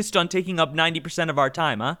insist on taking up 90% of our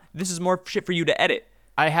time, huh? This is more shit for you to edit.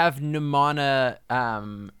 I have pneumonia.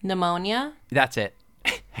 Pneumonia? That's it.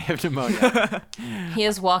 I have pneumonia. He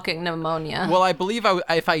is walking pneumonia. Well, I believe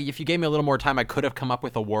if you gave me a little more time, I could have come up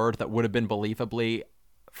with a word that would have been believably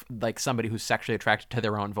like somebody who's sexually attracted to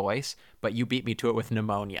their own voice, but you beat me to it with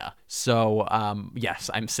pneumonia. So, yes,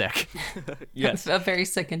 I'm sick. Yes. A very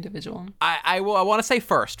sick individual. I want to say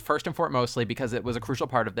first and foremostly, because it was a crucial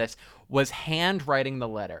part of this, was handwriting the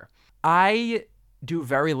letter. I do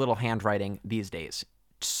very little handwriting these days.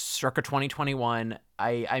 Circa 2021,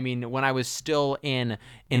 I mean, when I was still in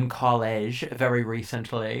college very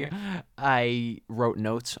recently, I wrote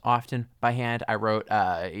notes often by hand. I wrote,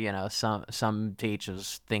 some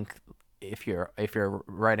teachers think if you're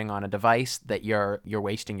writing on a device, that you're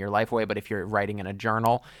wasting your life away. But if you're writing in a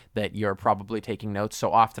journal, that you're probably taking notes.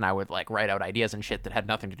 So often I would like write out ideas and shit that had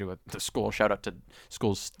nothing to do with the school. Shout out to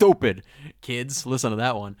school's stupid kids. Listen to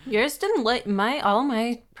that one. Yours didn't let all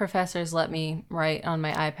my professors let me write on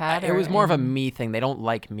my iPad. It was more of a me thing. They don't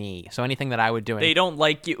like me. So anything that I would do. They don't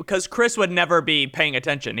like you because Chris would never be paying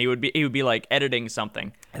attention. He would be like editing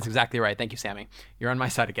something. That's exactly right. Thank you, Sammy. You're on my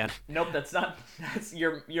side again. Nope, that's not.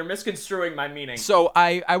 You're misconstruing my meaning. So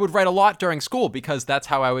I would write a lot during school because that's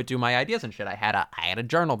how I would do my ideas and shit. I had a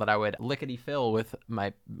journal that I would lickety fill with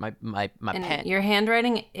my pen. Your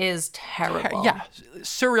handwriting is terrible. Yeah,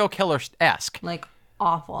 serial killer-esque. Like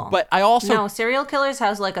awful. But I also no, serial killers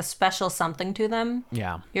has like a special something to them.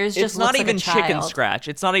 Yeah, yours just it's not looks even like a child. chicken scratch.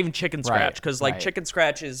 It's not even chicken scratch because right. chicken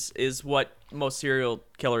scratch is what most serial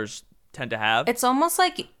killers tend to have. It's almost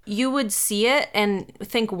like you would see it and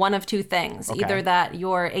think one of two things. Okay. Either that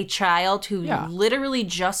you're a child who literally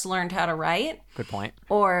just learned how to write. Good point.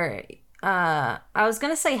 Or I was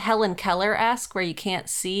going to say Helen Keller-esque where you can't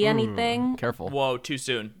see anything. Careful. Whoa, too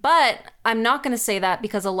soon. But I'm not going to say that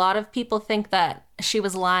because a lot of people think that she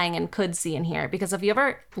was lying and could see in here. Because have you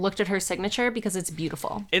ever looked at her signature? Because it's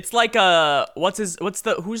beautiful. It's like who's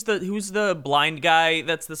the blind guy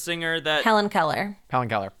that's the singer that Helen Keller. Helen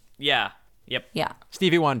Keller. Yeah. Yep. Yeah.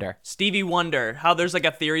 Stevie Wonder. Stevie Wonder. How there's like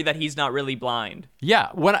a theory that he's not really blind.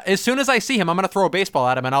 Yeah. As soon as I see him, I'm gonna throw a baseball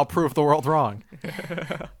at him and I'll prove the world wrong.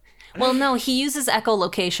 Well, no, he uses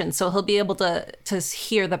echolocation, so he'll be able to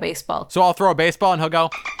hear the baseball. So I'll throw a baseball and he'll go,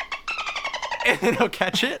 and then he'll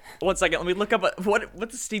catch it. 1 second, let me look up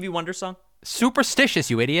what's the Stevie Wonder song? Superstitious,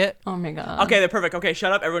 you idiot. Oh my god. Okay, they're perfect. Okay,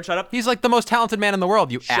 shut up. Everyone shut up. He's like the most talented man in the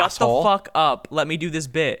world, you asshole. Shut the fuck up. Let me do this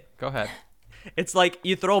bit. Go ahead. It's like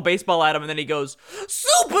you throw a baseball at him and then he goes,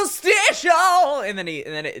 superstition! And then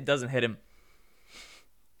it doesn't hit him.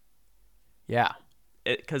 Yeah.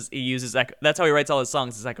 Because he uses that's how he writes all his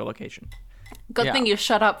songs, is echolocation. Good thing you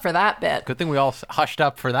shut up for that bit. Good thing we all hushed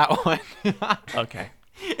up for that one. Okay.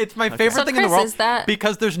 It's my favorite thing in the Chris, world is that...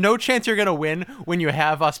 because there's no chance you're going to win when you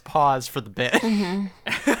have us pause for the bit.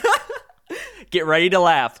 Mm-hmm. Get ready to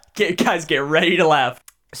laugh. Guys, get ready to laugh.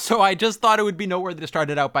 So I just thought it would be noteworthy to start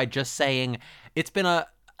it out by just saying it's been a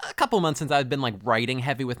couple months since I've been like writing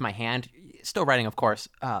heavy with my hand. Still writing, of course,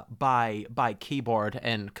 by keyboard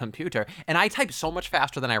and computer. And I type so much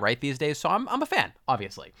faster than I write these days, so I'm a fan,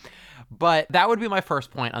 obviously. But that would be my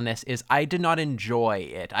first point on this is I did not enjoy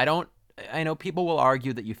it. I know people will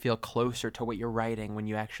argue that you feel closer to what you're writing when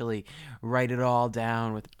you actually write it all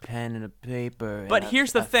down with a pen and a paper. But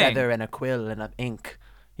here's the thing. A feather and a quill and an ink.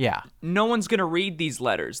 Yeah. No one's going to read these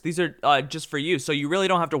letters. These are just for you. So you really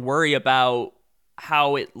don't have to worry about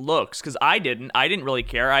how it looks. Because I didn't really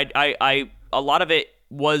care. A lot of it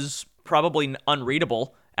was probably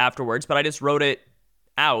unreadable afterwards, but I just wrote it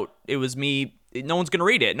out. It was me. No one's going to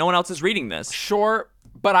read it. No one else is reading this. Sure,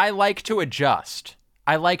 but I like to adjust.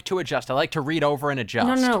 I like to read over and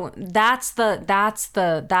adjust. No. That's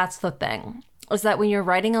the thing. Is that when you're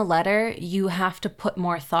writing a letter, you have to put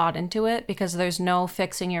more thought into it because there's no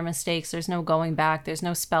fixing your mistakes. There's no going back. There's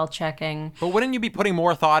no spell checking. But wouldn't you be putting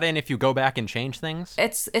more thought in if you go back and change things?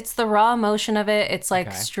 It's the raw emotion of it. It's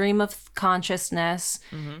like stream of consciousness.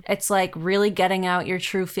 Mm-hmm. It's like really getting out your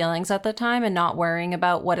true feelings at the time and not worrying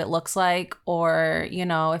about what it looks like or,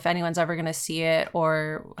 if anyone's ever going to see it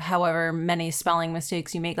or however many spelling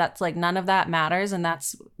mistakes you make. That's like none of that matters. And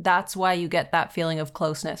that's why you get that feeling of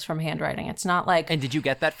closeness from handwriting. It's not like. And did you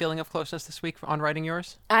get that feeling of closeness this week on writing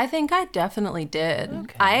yours? I think I definitely did.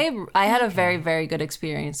 Okay. I had a very, very good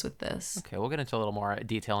experience with this. Okay, we'll get into a little more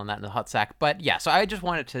detail on that in the hot sack. But yeah, so I just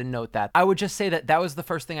wanted to note that. I would just say that was the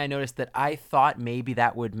first thing I noticed that I thought maybe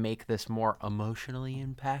that would make this more emotionally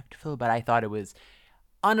impactful, but I thought it was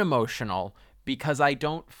unemotional. Because I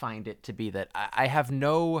don't find it to be that. I have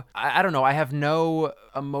no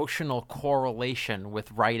emotional correlation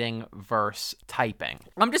with writing versus typing.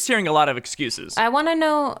 I'm just hearing a lot of excuses. I want to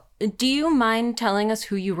know, do you mind telling us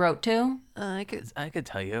who you wrote to? I could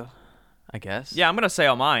tell you, I guess. Yeah, I'm going to say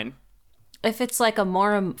all mine. If it's like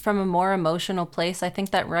from a more emotional place, I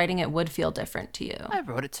think that writing it would feel different to you. I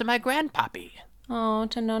wrote it to my grandpappy. Oh,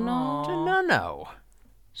 to Nono. To Nono.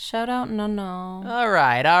 Shout out Nono. All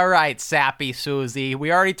right, sappy Susie.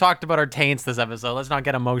 We already talked about our taints this episode. Let's not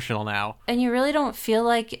get emotional now. And you really don't feel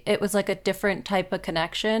like it was like a different type of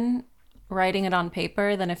connection writing it on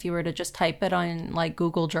paper than if you were to just type it on like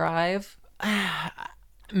Google Drive?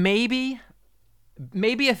 Maybe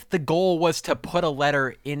if the goal was to put a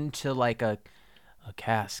letter into like a a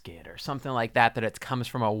casket or something like that it comes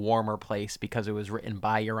from a warmer place because it was written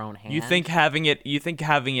by your own hand. You think having it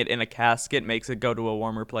in a casket makes it go to a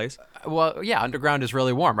warmer place? Well, yeah, underground is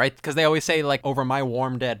really warm, right? Because they always say like over my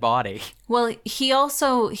warm dead body. Well, he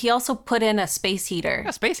also put in a space heater.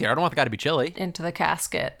 Yeah, space heater. I don't want the guy to be chilly. Into the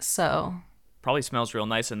casket, so probably smells real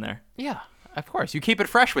nice in there. Yeah, of course. You keep it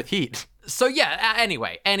fresh with heat. So yeah,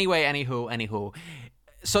 anywho.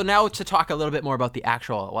 So now to talk a little bit more about the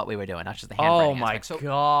actual what we were doing, not just the handwriting aspect. Oh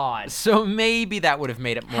my god. So maybe that would have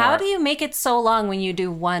made it more. How do you make it so long when you did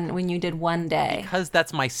one day? Because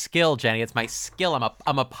that's my skill, Jenny. It's my skill.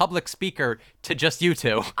 I'm a public speaker to just you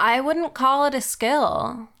two. I wouldn't call it a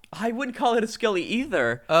skill. I wouldn't call it a skill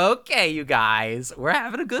either. Okay, you guys. We're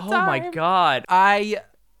having a good time. Oh my god.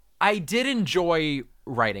 I did enjoy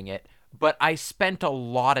writing it, but I spent a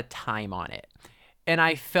lot of time on it. And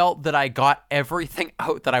I felt that I got everything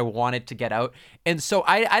out that I wanted to get out. And so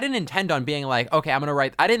I didn't intend on being like, okay, I'm going to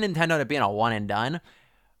write. I didn't intend on it being a one and done,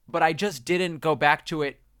 but I just didn't go back to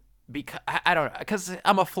it because I don't know, because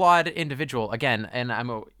I'm a flawed individual again. And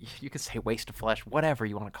you could say waste of flesh, whatever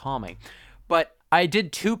you want to call me. But I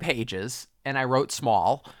did 2 pages and I wrote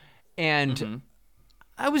small and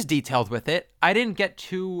I was detailed with it. I didn't get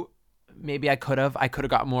too, maybe I could have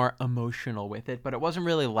got more emotional with it, but it wasn't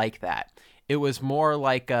really like that. It was more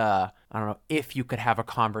like I don't know, if you could have a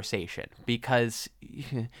conversation, because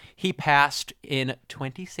he passed in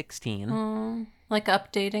 2016. Like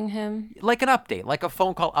updating him? Like an update, like a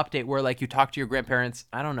phone call update where like you talk to your grandparents.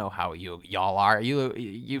 I don't know how y'all are.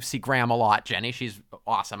 You see Graham a lot, Jenny. She's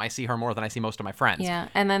awesome. I see her more than I see most of my friends. Yeah,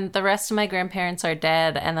 and then the rest of my grandparents are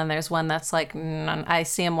dead, and then there's one that's like, I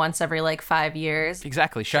see him once every like 5 years.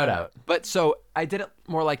 Exactly, shout out. But so I did it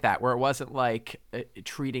more like that, where it wasn't like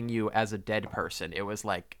treating you as a dead person. It was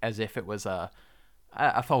like as if it was a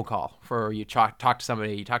phone call for you talk to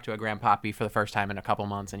somebody. You talk to a grandpappy for the first time in a couple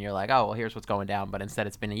months, and you're like, oh, well, here's what's going down. But instead,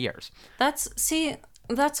 it's been years. That's why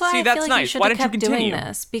I feel like nice. you should have kept doing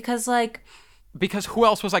this, because who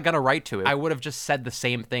else was I going to write to? I would have just said the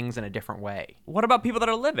same things in a different way. What about people that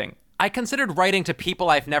are living? I considered writing to people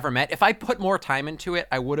I've never met. If I put more time into it,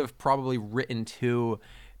 I would have probably written to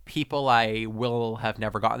people I will have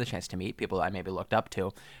never gotten the chance to meet, people I maybe looked up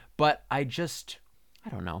to. But I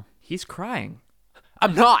don't know. He's crying.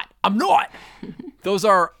 I'm not. Those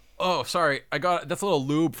are, oh, sorry. That's a little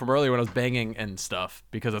lube from earlier when I was banging and stuff,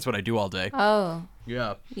 because that's what I do all day. Oh.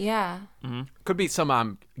 Yeah. Yeah. Mm-hmm. Could be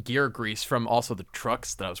some gear grease from also the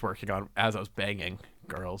trucks that I was working on as I was banging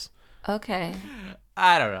girls. Okay.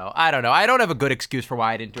 I don't know. I don't have a good excuse for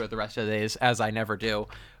why I didn't do it the rest of the days, as I never do.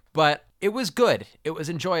 But it was good. It was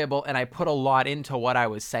enjoyable, and I put a lot into what I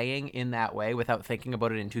was saying in that way without thinking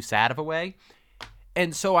about it in too sad of a way.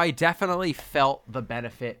 And so I definitely felt the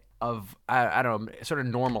benefit of, I don't know, sort of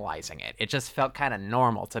normalizing it. It just felt kind of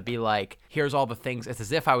normal to be like, here's all the things. It's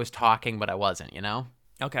as if I was talking, but I wasn't, you know?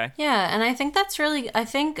 Okay. Yeah, and I think that's really,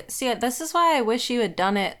 see, this is why I wish you had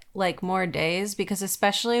done it like more days, because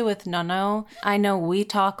especially with Nono, I know we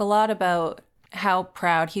talk a lot about how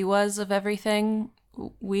proud he was of everything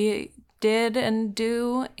we did and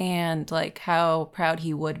do, and like how proud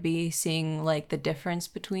he would be seeing like the difference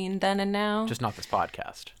between then and now. Just not this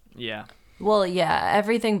podcast. Yeah. Well, yeah,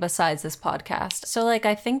 everything besides this podcast. So like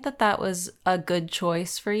I think that was a good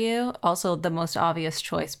choice for you. Also the most obvious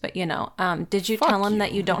choice, but did you tell him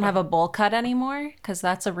that you don't have a bowl cut anymore? Because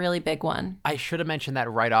that's a really big one. I should have mentioned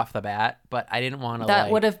that right off the bat, but I didn't want to.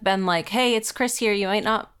 That would have been like, hey, it's Chris here. You might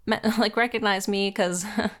not like recognize me because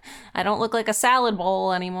I don't look like a salad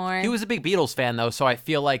bowl anymore. He was a big Beatles fan though, so I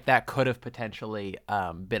feel like that could have potentially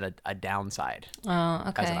been a downside. Oh,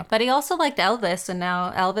 okay. But he also liked Elvis, and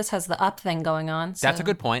now Elvis has the up thing going on. So. That's a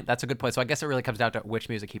good point. So I guess it really comes down to which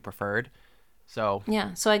music he preferred. So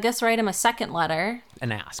yeah. So I guess write him a second letter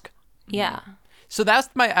and ask. Yeah. So that's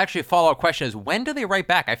my actually follow-up question: is when do they write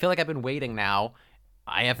back? I feel like I've been waiting now.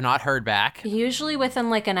 I have not heard back. Usually within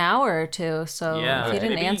like an hour or two. So if he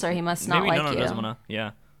didn't answer, he must not like you. Doesn't wanna,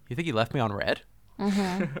 yeah. You think he left me on red?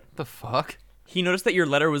 Mm-hmm. What the fuck? He noticed that your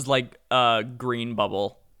letter was like a green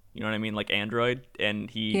bubble. You know what I mean? Like Android. And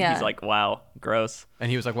he's like, wow, gross. And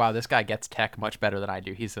he was like, wow, this guy gets tech much better than I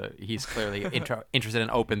do. He's clearly interested in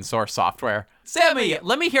open source software. Sammy,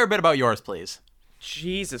 let me hear a bit about yours, please.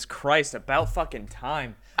 Jesus Christ, about fucking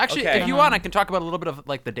time. Actually, if you want, I can talk about a little bit of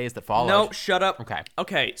like the days that followed. No, shut up.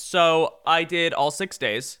 Okay, so I did all 6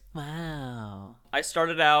 days. Wow.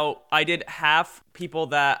 I did half people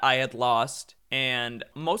that I had lost, and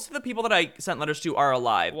most of the people that I sent letters to are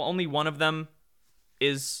alive. Well, only one of them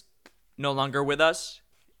is no longer with us.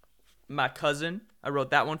 My cousin. I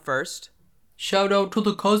wrote that one first. Shout out to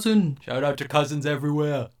the cousin. Shout out to cousins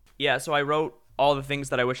everywhere. Yeah, so I wrote all the things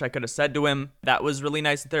that I wish I could have said to him. That was really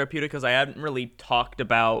nice and therapeutic because I hadn't really talked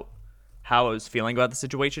about how I was feeling about the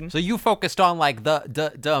situation. So you focused on like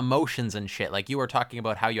the emotions and shit. Like you were talking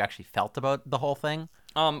about how you actually felt about the whole thing.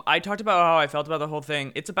 I talked about how I felt about the whole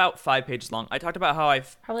thing. It's about 5 pages long. I talked about how I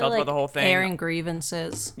felt about the whole thing. Airing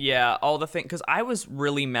grievances. Yeah, all the things, because I was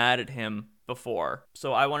really mad at him before,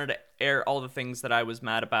 so I wanted to air all the things that I was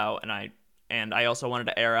mad about, and I also wanted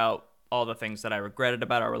to air out all the things that I regretted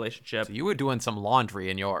about our relationship. So you were doing some laundry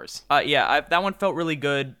in yours. Yeah, that one felt really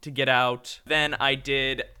good to get out. Then I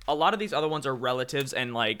did, a lot of these other ones are relatives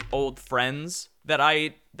and like old friends that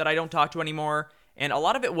I don't talk to anymore. And a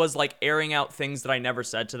lot of it was like airing out things that I never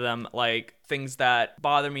said to them, like things that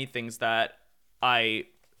bother me, things that I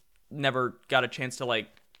never got a chance to like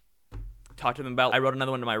talk to them about. I wrote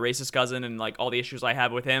another one to my racist cousin and like all the issues I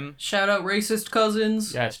have with him. Shout out racist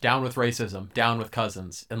cousins. Yes, down with racism, down with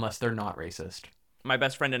cousins, unless they're not racist. My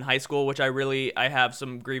best friend in high school, which I have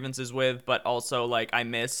some grievances with, but also like I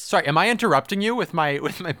miss. Sorry, am I interrupting you with my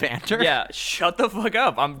banter? Yeah, shut the fuck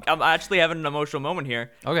up. I'm actually having an emotional moment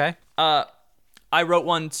here. Okay. I wrote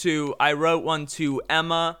one to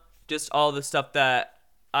Emma, just all the stuff that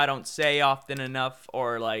I don't say often enough,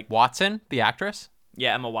 or like Watson, the actress?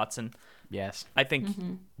 Yeah, Emma Watson. Yes. I think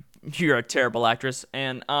you're a terrible actress,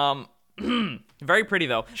 and very pretty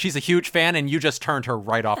though. She's a huge fan, and you just turned her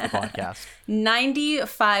right off the podcast.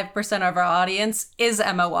 95% of our audience is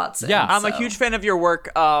Emma Watson. Yeah, I'm a huge fan of your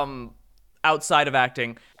work outside of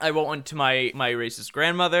acting. I wrote one to my racist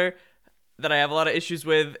grandmother that I have a lot of issues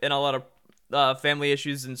with, and a lot of family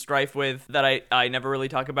issues and strife with that I never really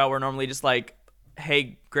talk about. We're normally just like,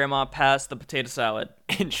 hey, grandma, pass the potato salad.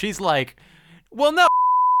 And she's like, well, no.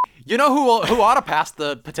 You know who ought to pass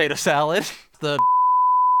the potato salad?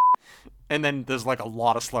 And then there's like a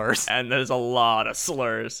lot of slurs. And there's a lot of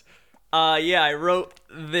slurs. Yeah, I wrote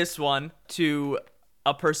this one to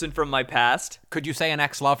a person from my past. Could you say an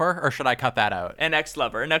ex-lover, or should I cut that out? An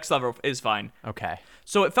ex-lover. An ex-lover is fine. Okay.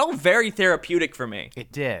 So it felt very therapeutic for me.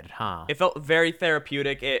 It did, huh? It felt very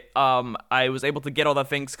therapeutic. I was able to get all the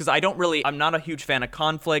things, because I'm not a huge fan of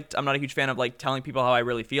conflict. I'm not a huge fan of like telling people how I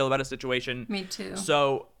really feel about a situation. Me too.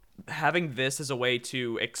 So having this as a way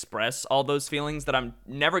to express all those feelings that I'm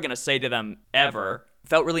never going to say to them ever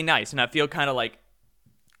felt really nice. And I feel kind of like,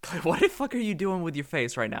 what the fuck are you doing with your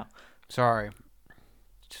face right now? Sorry.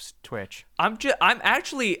 Just twitch. I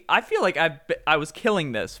feel like I was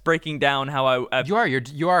killing this, breaking down how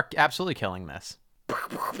You are absolutely killing this. You're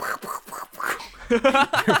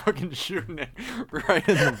fucking shooting it right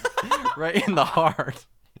in the heart.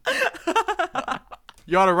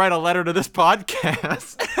 You ought to write a letter to this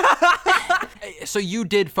podcast. So you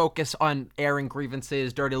did focus on airing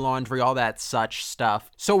grievances, dirty laundry, all that such stuff.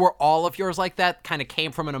 So were all of yours like that? Kind of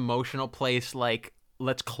came from an emotional place, like,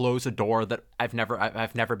 let's close a door that I've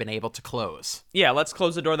never been able to close. Yeah, let's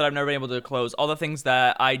close the door that I've never been able to close. All the things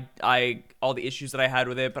that all the issues that I had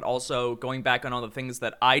with it, but also going back on all the things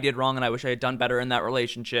that I did wrong and I wish I had done better in that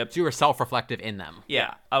relationship. So you were self-reflective in them.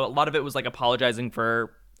 Yeah. A lot of it was like apologizing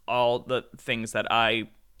for all the things that I,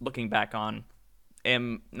 looking back on,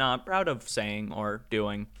 am not proud of saying or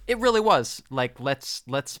doing. It really was like,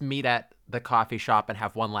 let's meet at the coffee shop and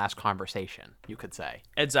have one last conversation, you could say.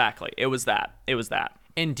 Exactly. It was that.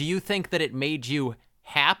 And do you think that it made you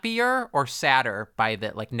happier or sadder by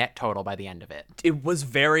the like net total by the end of it? It was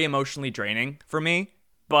very emotionally draining for me,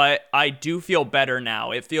 but I do feel better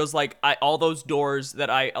now. It feels like all those doors that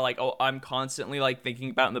I'm constantly like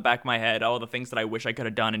thinking about in the back of my head, all the things that I wish I could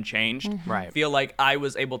have done and changed. Mm-hmm. Right. Feel like I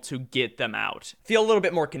was able to get them out. Feel a little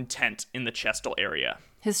bit more content in the chestal area.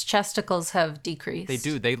 His chesticles have decreased. They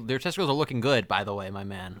do. Their testicles are looking good, by the way, my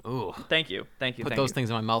man. Ooh. Thank you. Put those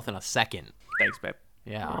things in my mouth in a second. Thanks, babe.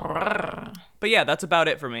 Yeah. But yeah, that's about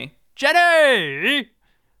it for me. Jenny!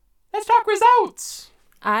 Let's talk results!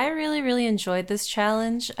 I really, really enjoyed this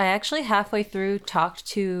challenge. I actually halfway through talked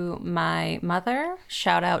to my mother,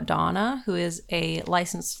 shout out Donna, who is a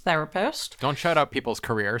licensed therapist. Don't shout out people's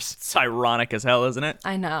careers. It's ironic as hell, isn't it?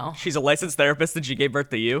 I know. She's a licensed therapist and she gave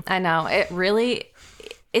birth to you. I know.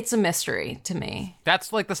 It's a mystery to me.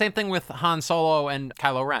 That's like the same thing with Han Solo and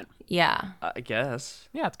Kylo Ren. Yeah. I guess.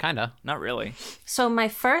 Yeah, it's kind of. Not really. So my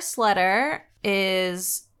first letter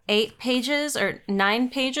is 8 pages or 9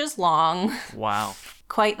 pages long. Wow.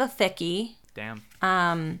 Quite the thickie. Damn.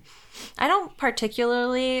 I don't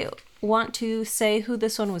particularly want to say who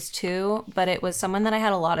this one was to, but it was someone that I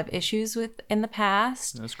had a lot of issues with in the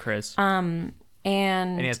past. That was Chris. And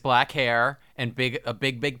he has black hair and a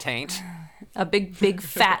big taint. A big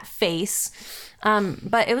fat face.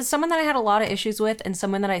 But it was someone that I had a lot of issues with, and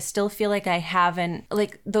someone that I still feel like I haven't,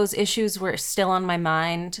 like those issues were still on my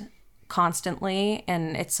mind constantly,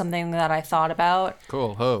 and it's something that I thought about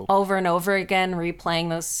over and over again, replaying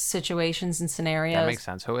those situations and scenarios. That makes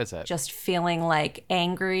sense. Who is it? Just feeling like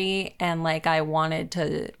angry and like I wanted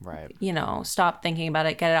to, stop thinking about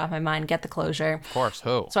it, get it off my mind, get the closure. Of course,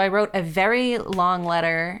 who? So I wrote a very long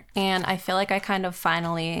letter, and I feel like I kind of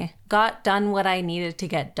finally got done what I needed to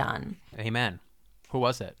get done. Amen. Who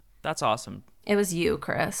was it? That's awesome. It was you,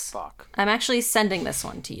 Chris. Fuck. I'm actually sending this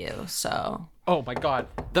one to you, so... Oh my god.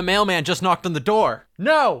 The mailman just knocked on the door.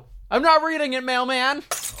 No! I'm not reading it, mailman!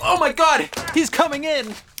 Oh my god! He's coming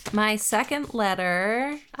in! My second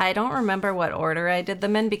letter, I don't remember what order I did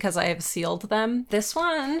them in because I have sealed them. This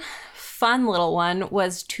one, fun little one,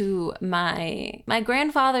 was to my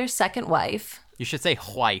grandfather's second wife. You should say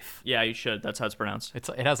wife. Yeah, you should. That's how it's pronounced. It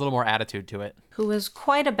has a little more attitude to it. Who was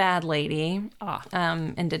quite a bad lady.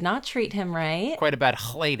 And did not treat him right. Quite a bad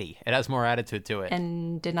lady. It has more attitude to it.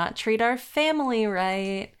 And did not treat our family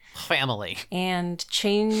right. Family. And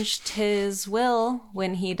changed his will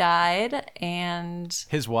when he died. And...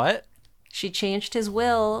 His what? She changed his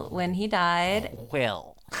will when he died.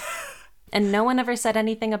 Will. And no one ever said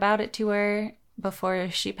anything about it to her before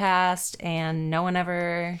she passed, and no one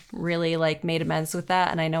ever really made amends with that.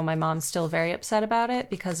 And I know my mom's still very upset about it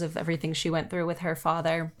because of everything she went through with her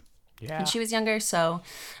father. Yeah. And she was younger, so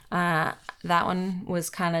that one was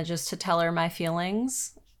kind of just to tell her my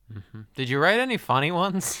feelings. Mm-hmm. Did you write any funny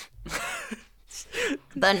ones?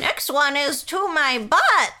 The next one is to my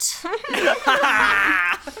butt.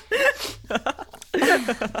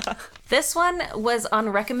 This one was on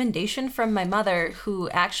recommendation from my mother, who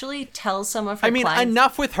actually tells some of her clients...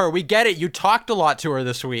 enough with her. We get it. You talked a lot to her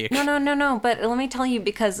this week. No. But let me tell you,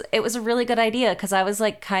 because it was a really good idea, because I was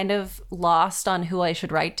kind of lost on who I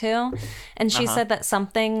should write to. And she said that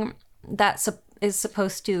something that is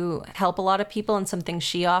supposed to help a lot of people, and something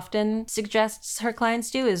she often suggests her clients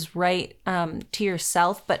do is write to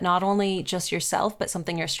yourself, but not only just yourself, but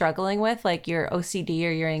something you're struggling with, like your OCD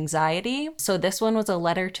or your anxiety. So this one was a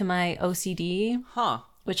letter to my OCD.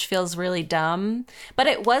 Which feels really dumb, but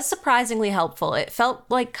it was surprisingly helpful. It felt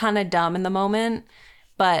kind of dumb in the moment,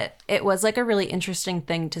 but it was a really interesting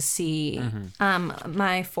thing to see. Mm-hmm.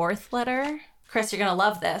 My fourth letter, Chris, you're gonna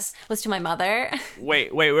love this, was to my mother.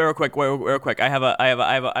 Wait, real quick. I have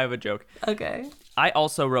a joke. Okay. I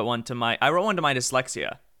also wrote one to my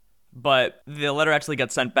dyslexia, but the letter actually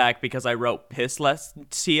got sent back because I wrote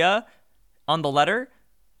dyslexia on the letter,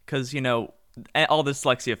 because all the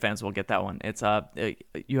dyslexia fans will get that one. It's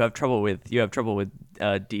you have trouble with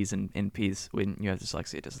D's and P's when you have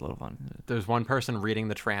dyslexia. Just a little fun. There's one person reading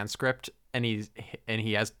the transcript, and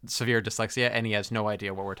he has severe dyslexia, and he has no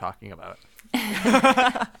idea what we're talking about.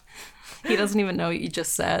 He doesn't even know what you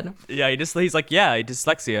just said. Yeah, he's like, yeah,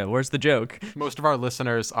 dyslexia. Where's the joke? Most of our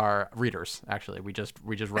listeners are readers. Actually, we just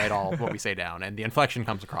write all what we say down, and the inflection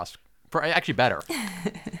comes across actually better.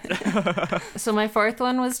 So my fourth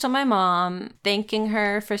one was to my mom, thanking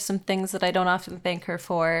her for some things that I don't often thank her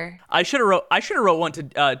for. I should have wrote one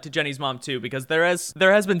to Jenny's mom too, because there has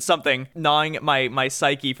been something gnawing at my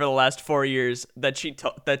psyche for the last 4 years that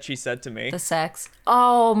she said to me. The sex.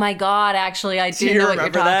 Oh my god! Actually, I do know what you're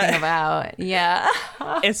talking about. Yeah.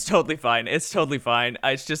 It's totally fine. It's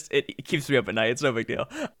just it keeps me up at night. It's no big deal.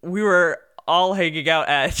 We were all hanging out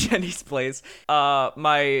at Jenny's place.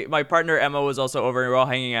 My partner Emma was also over, and we were all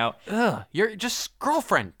hanging out. Ugh, you're just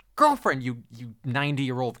girlfriend, you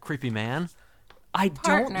 90-year-old creepy man. I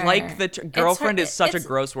don't like that. Girlfriend is such a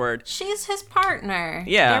gross word. She's his partner.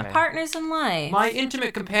 Yeah. They're partners in life. My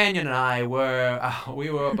intimate companion and I were, we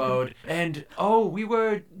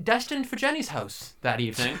were destined for Jenny's house that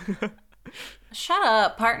evening. Shut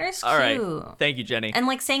up. Partner's cute. All right. Thank you, Jenny.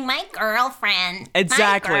 And saying, my girlfriend.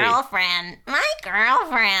 Exactly. My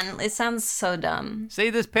girlfriend. It sounds so dumb. Say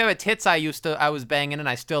this pair of tits I was banging and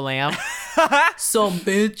I still am. Some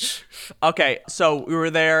bitch. Okay, so we were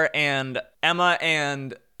there, and Emma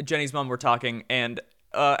and Jenny's mom were talking, and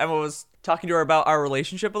Emma was talking to her about our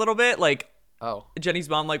relationship a little bit, Jenny's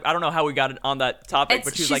mom, I don't know how we got on that topic,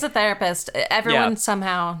 but she's a therapist. Everyone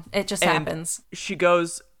somehow, it just happens. She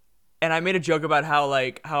goes, and I made a joke about how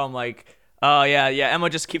I'm oh yeah, Emma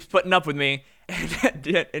just keeps putting up with me.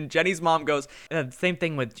 And Jenny's mom goes, same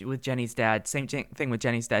thing with Jenny's dad. Same thing with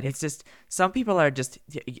Jenny's dad. It's just some people are just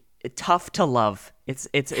tough to love.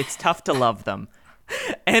 It's tough to love them.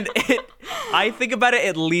 And I think about it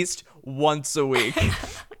at least once a week.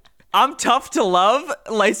 I'm tough to love.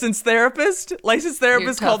 Licensed therapist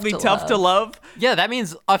called me tough to love. Yeah, that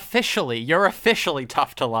means you're officially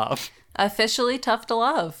tough to love. Officially tough to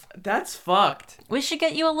love. That's fucked. We should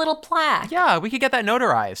get you a little plaque. Yeah, we could get that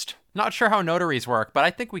notarized. Not sure how notaries work, but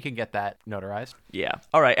I think we can get that notarized. Yeah.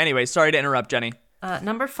 All right. Anyway, sorry to interrupt, Jenny.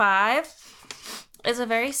 Number 5 is a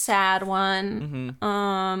very sad one.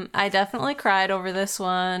 I definitely cried over this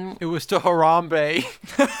one. It was to Harambe.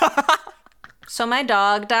 So my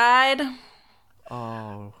dog died.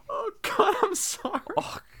 Oh God, I'm sorry.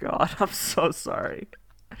 Oh God, I'm so sorry.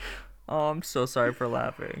 Oh, I'm so sorry for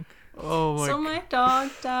laughing. Oh my. So my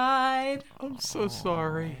dog died. I'm so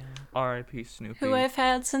sorry. R.I.P. Snoopy. Who I've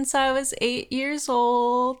had since I was 8 years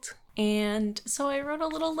old. And so I wrote a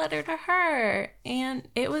little letter to her, and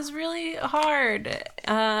it was really hard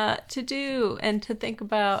to do and to think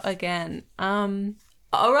about again.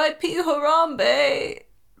 R.I.P. Harambe.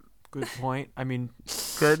 Good point. I mean,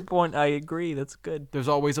 Good point. I agree. That's good. there's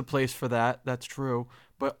always a place for that. That's true.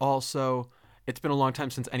 But also, it's been a long time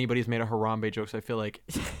since anybody's made a Harambe joke, so I feel like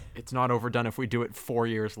it's not overdone if we do it 4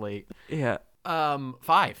 years late. Yeah.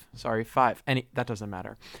 5. Sorry, 5. That doesn't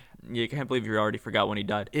matter. You can't believe you already forgot when he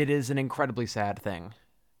died. It is an incredibly sad thing,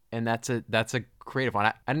 and that's a creative one.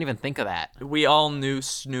 I didn't even think of that. We all knew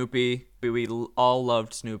Snoopy. We all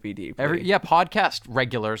loved Snoopy deeply. Podcast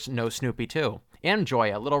regulars know Snoopy too, and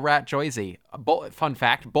Joya, little rat Joyzy. Fun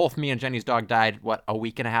fact: both me and Jenny's dog died a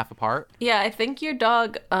week and a half apart. Yeah, I think your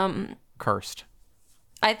dog Cursed.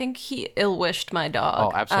 I think he ill-wished my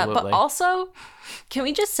dog. Oh, absolutely. But also, can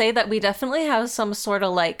we just say that we definitely have some sort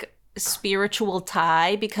of like spiritual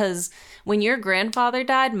tie, because when your grandfather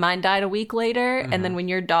died, mine died a week later, and then when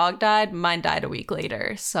your dog died, mine died a week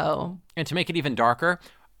later. So, and to make it even darker,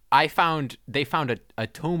 they found a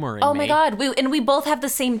tumor in me. oh my God, we both have the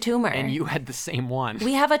same tumor. And you had the same one.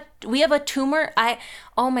 we have a tumor.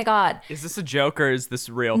 Oh my God. Is this a joke or is this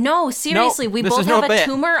real? No, seriously, we this both is no have a bit.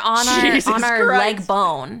 tumor on our Christ. leg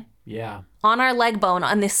bone. Yeah. On our leg bone,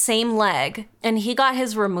 on the same leg, and he got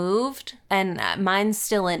his removed, and mine's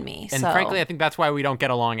still in me. And so frankly, I think that's why we don't get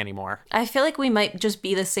along anymore. I feel like we might just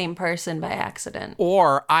be the same person by accident.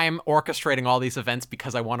 Or I'm orchestrating all these events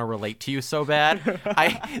because I want to relate to you so bad.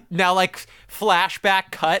 I now like flashback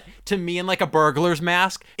cut to me in like a burglar's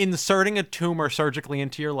mask, inserting a tumor surgically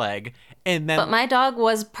into your leg, and then. But my dog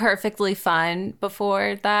was perfectly fine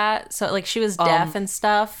before that. So like she was deaf and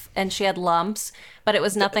stuff, and she had lumps, but it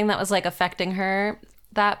was nothing that was like affecting her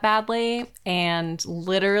that badly. And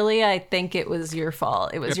literally, I think it was your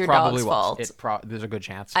fault. It was your dog's fault. There's a good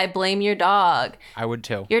chance. I blame your dog. I would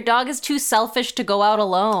too. Your dog is too selfish to go out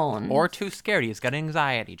alone. Or too scared. He's got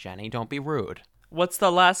anxiety, Jenny. Don't be rude. What's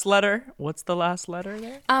the last letter? What's the last letter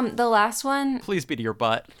there? The last one Please be to your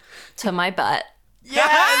butt. to my butt.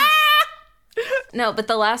 Yes! No, but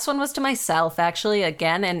the last one was to myself, actually,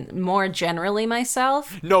 again, and more generally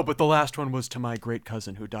myself. No, but the last one was to my great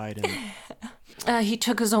cousin who died in... He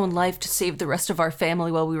took his own life to save the rest of our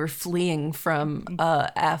family while we were fleeing from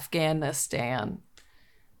Afghanistan.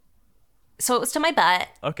 So it was to my butt.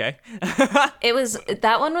 Okay.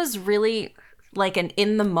 That one was really like an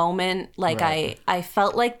in the moment, like Right. I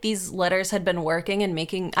felt like these letters had been working and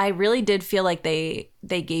making, I really did feel like they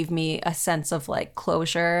gave me a sense of like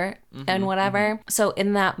closure and whatever. So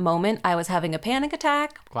in that moment, I was having a panic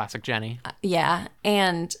attack. Classic Jenny. Yeah.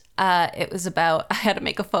 And it was about, I had to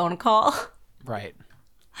make a phone call. Right.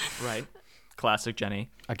 Right. Classic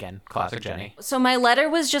Jenny. Again, classic Jenny. So my letter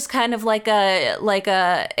was just kind of like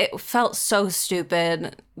it felt so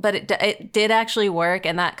stupid, but it did actually work,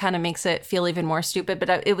 and that kind of makes it feel even more stupid.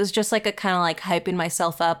 But it was just like a kind of like hyping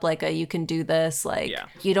myself up, like you can do this, like Yeah.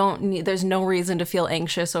 you don't need, there's no reason to feel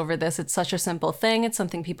anxious over this. It's such a simple thing. It's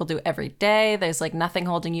something people do every day. There's like nothing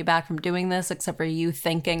holding you back from doing this except for you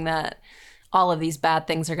thinking that all of these bad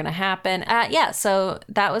things are going to happen. Yeah, so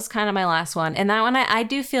that was kind of my last one. And that one I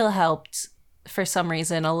do feel helped for some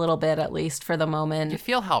reason, a little bit at least for the moment. You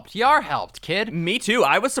feel helped. You are helped, kid. Me too.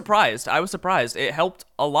 I was surprised. It helped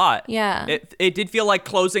a lot. Yeah. It did feel like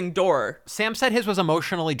closing door. Sam said his was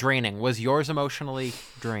emotionally draining. Was yours emotionally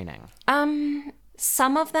draining?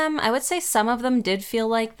 Some of them, I would say some of them did feel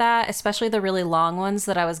like that, especially the really long ones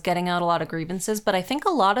that I was getting out a lot of grievances. But I think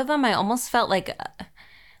a lot of them, I almost felt like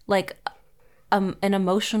an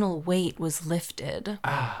emotional weight was lifted.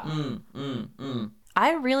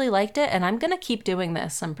 I really liked it, and I'm going to keep doing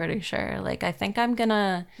this, I'm pretty sure. Like, I think I'm going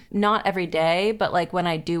to, not every day, but like when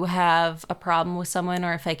I do have a problem with someone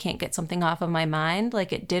or if I can't get something off of my mind,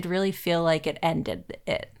 like it did really feel like it ended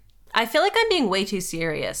it. I feel like I'm being way too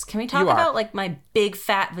serious. Can we talk about like my big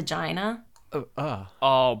fat vagina?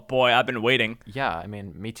 Oh boy, I've been waiting. Yeah, I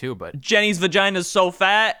mean, me too, but... Jenny's vagina's so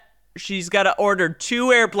fat. she's got to order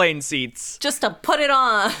 2 airplane seats. Just to put it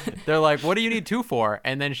on. They're like, what do you need 2 for?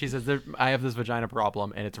 And then she says, I have this vagina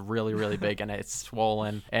problem, and it's really, really big, and it's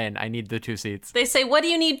swollen, and I need the 2 seats. They say, what do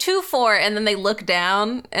you need 2 for? And then they look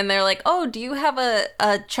down, and they're like, oh, do you have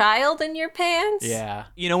a child in your pants? Yeah.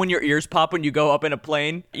 You know when your ears pop when you go up in a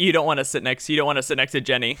plane? You don't want to sit next to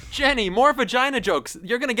Jenny. Jenny, more vagina jokes.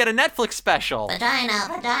 You're going to get a Netflix special. Vagina.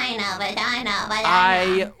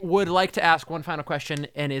 I would like to ask one final question,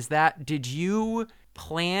 and is that, did you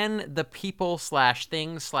plan the people /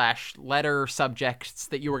 things / letter subjects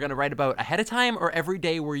that you were going to write about ahead of time, or every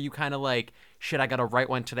day were you kind of like, shit, I got to write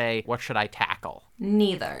one today, what should I tackle?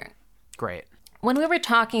 Neither. Great. When we were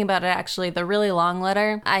talking about it, actually, the really long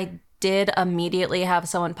letter, I did immediately have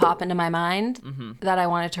someone pop into my mind that I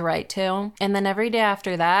wanted to write to. And then every day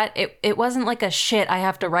after that, it wasn't like a shit, I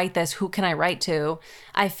have to write this, who can I write to?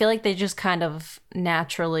 I feel like they just kind of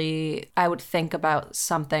naturally, I would think about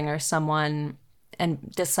something or someone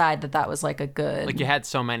and decide that was like a good... Like you had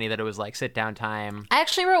so many that it was like sit down time. I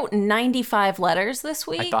actually wrote 95 letters this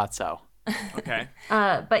week. I thought so. Okay.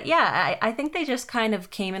 But yeah, I think they just kind of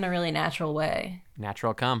came in a really natural way.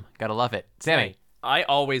 Natural come. Gotta love it. Sammy. I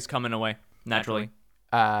always come in a way, naturally.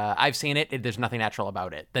 I've seen it. There's nothing natural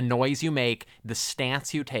about it. The noise you make, the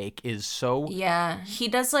stance you take is so... Yeah. He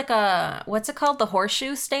does like a... What's it called? The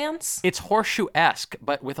horseshoe stance? It's horseshoe-esque,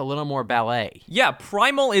 but with a little more ballet. Yeah,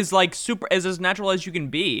 primal is like is as natural as you can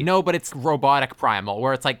be. No, but it's robotic primal,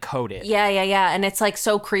 where it's like coded. Yeah. And it's like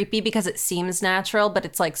so creepy because it seems natural, but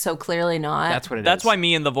it's like so clearly not. That's what it is. That's why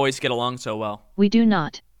me and the voice get along so well. We do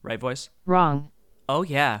not. Right, voice? Wrong. Oh,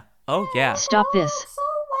 yeah. Oh, yeah. Stop this.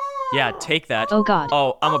 Yeah, take that. Oh, God.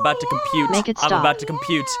 Oh, I'm about to compute. Make it stop. I'm about to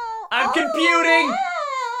compute. I'm computing!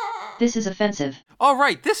 This is offensive. All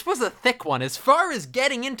right, this was a thick one. As far as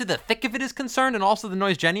getting into the thick of it is concerned, and also the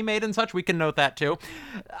noise Jenny made and such, we can note that too.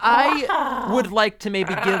 I would like to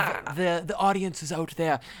maybe give the audiences out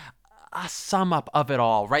there a sum up of it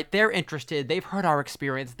all, right? They're interested. They've heard our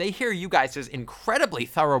experience. They hear you guys' incredibly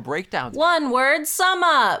thorough breakdowns. One word, sum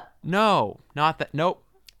up. No, not that. Nope.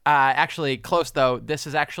 Actually, close though. This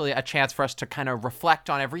is actually a chance for us to kind of reflect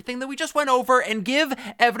on everything that we just went over and give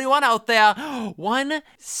everyone out there one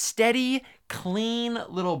steady, clean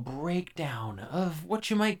little breakdown of what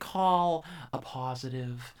you might call a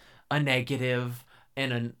positive, a negative,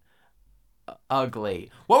 and an ugly.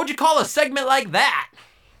 What would you call a segment like that?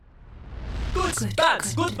 Good, bad,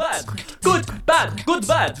 good, bad. Good, bad, good,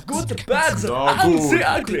 bad. Good, bad, and the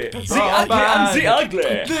ugly. The ugly and the ugly.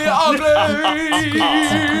 The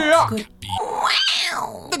ugly!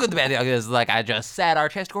 The good, the bad, the ugly is like I just said. Our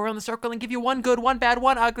chance to go around the circle and give you one good, one bad,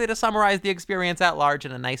 one ugly to summarize the experience at large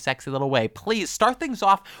in a nice, sexy little way. Please start things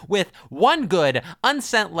off with one good,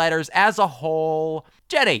 unsent letters as a whole.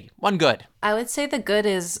 Jenny, one good. I would say the good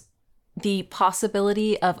is the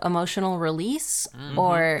possibility of emotional release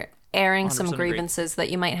or airing some grievances that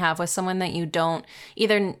you might have with someone that you don't,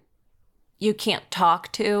 either you can't talk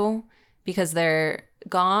to because they're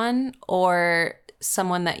gone, or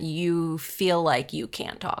someone that you feel like you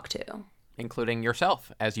can't talk to. Including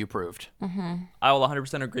yourself, as you proved. I will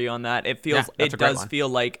 100% agree on that. It feels, it does feel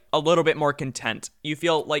like a little bit more content. You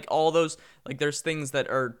feel like all those, like there's things that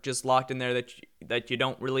are just locked in there that you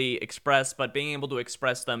don't really express, but being able to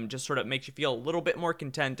express them just sort of makes you feel a little bit more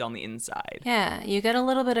content on the inside. Yeah, you get a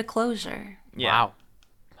little bit of closure. Yeah. Wow.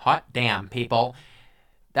 Hot damn, people.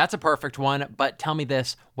 That's a perfect one, but tell me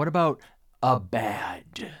this. What about a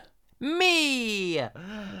bad? Me!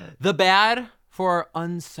 The bad for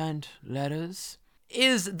unsent letters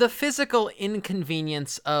is the physical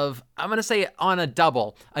inconvenience of, I'm going to say on a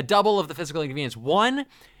double of the physical inconvenience. One,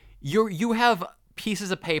 you have pieces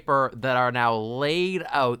of paper that are now laid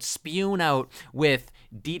out, spewed out with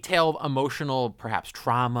detailed emotional, perhaps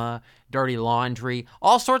trauma, dirty laundry,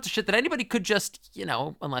 all sorts of shit that anybody could just,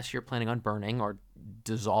 unless you're planning on burning or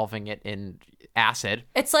dissolving it in acid.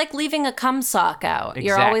 It's like leaving a cum sock out. Exactly.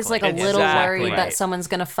 You're always like a little worried that someone's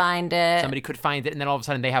going to find it. Somebody could find it, and then all of a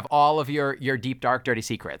sudden they have all of your deep, dark, dirty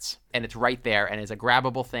secrets. And it's right there, and is a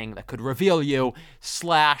grabbable thing that could reveal you, /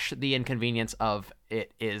 the inconvenience of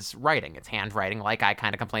it is writing. It's handwriting, like I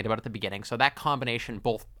kind of complained about at the beginning. So that combination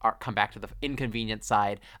both come back to the inconvenient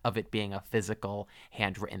side of it being a physical,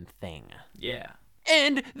 handwritten thing. Yeah.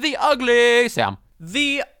 And the ugly, Sam.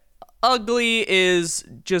 The ugly is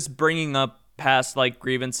just bringing up past like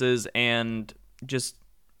grievances and just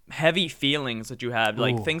heavy feelings that you have,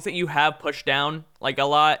 like things that you have pushed down like a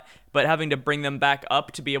lot, but having to bring them back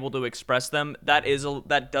up to be able to express them, that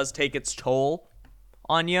does take its toll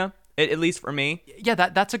on you, at least for me. Yeah,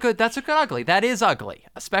 that's a good ugly. That is ugly,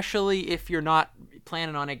 especially if you're not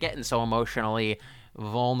planning on it getting so emotionally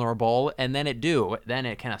vulnerable, and then it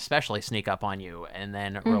can especially sneak up on you and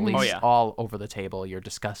then release all over the table your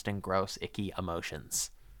disgusting, gross, icky emotions.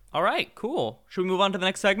 All right, cool. Should we move on to the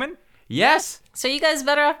next segment? Yes. So you guys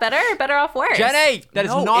better off better or better off worse? Jenny, that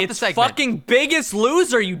is not the segment. It's fucking Biggest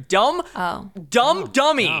Loser, you dumb,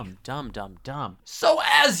 dummy. Dumb. So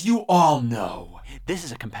as you all know, this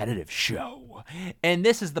is a competitive show. And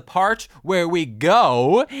this is the part where we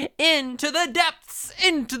go into the depths,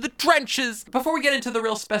 into the trenches. Before we get into the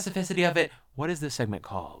real specificity of it, what is this segment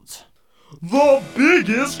called? The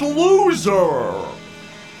Biggest Loser!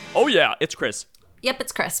 Oh yeah, it's Chris. Yep,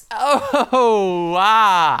 it's Chris.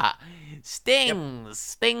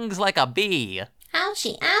 Stings like a bee.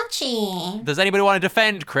 Ouchie. Does anybody want to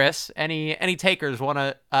defend Chris? Any takers want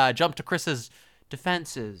to jump to Chris's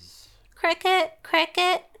defenses? Cricket.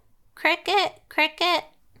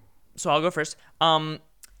 So I'll go first.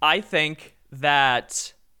 I think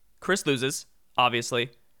that Chris loses,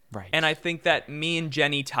 obviously. Right. And I think that me and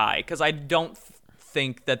Jenny tie, because I don't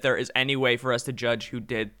think that there is any way for us to judge who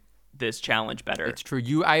did this challenge better. It's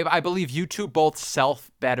true. I believe you two both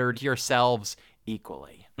self-bettered yourselves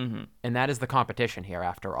equally. Mm-hmm. And that is the competition here,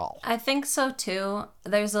 after all. I think so, too.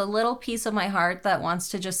 There's a little piece of my heart that wants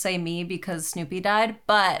to just say me because Snoopy died,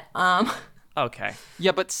 but, Okay.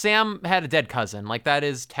 Yeah, but Sam had a dead cousin. Like, that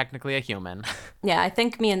is technically a human. Yeah, I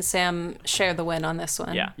think me and Sam share the win on this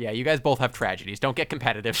one. Yeah. Yeah, you guys both have tragedies. Don't get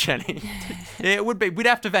competitive, Jenny. We'd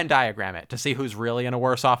have to Venn diagram it to see who's really in a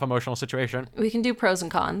worse off emotional situation. We can do pros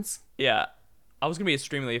and cons. Yeah. I was going to be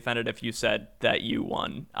extremely offended if you said that you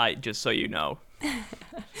won. Just so you know.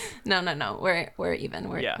 No. We're even.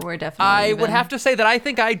 We're definitely I even. would have to say that I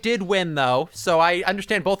think I did win, though. So I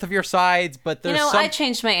understand both of your sides, but there's I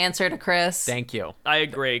changed my answer to Chris. Thank you. I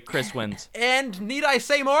agree. Chris wins. And need I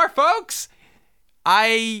say more, folks?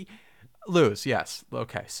 I lose, yes.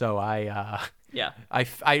 Okay, so Yeah.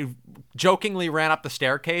 I jokingly ran up the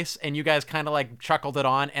staircase, and you guys kind of like chuckled it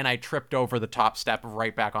on, and I tripped over the top step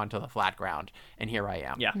right back onto the flat ground, and here I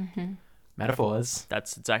am. Yeah. Mm-hmm. Metaphors.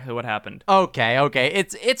 That's exactly what happened. Okay.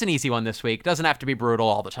 It's an easy one this week. Doesn't have to be brutal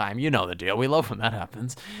all the time. You know the deal. We love when that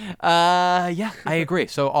happens. Yeah, I agree.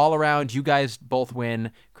 So all around, you guys both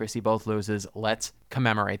win. Chrissy both loses. Let's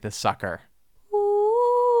commemorate this sucker.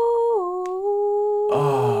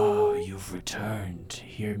 Oh, you've returned,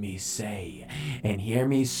 hear me say, and hear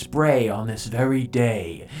me spray on this very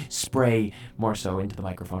day. Spray more so into the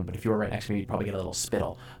microphone, but if you were right next to me, you'd probably get a little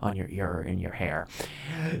spittle on your ear or in your hair.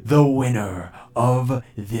 The winner of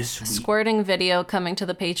this week Squirting video coming to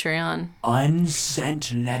the Patreon.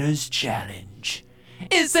 Unsent Letters Challenge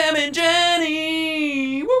is Sam and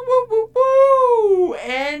Jenny! Woo, woo, woo, woo!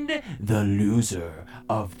 And the loser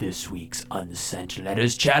of this week's Unsent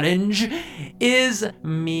Letters Challenge is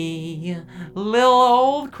me, little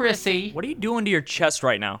old Chrissy. What are you doing to your chest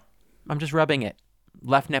right now? I'm just rubbing it.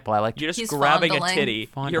 Left nipple. I like. You're just grabbing fondling. a titty.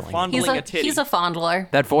 You're Fondling. fondling a titty. He's a fondler.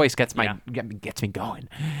 That voice gets me going.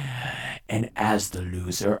 And as the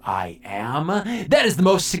loser I am, that is the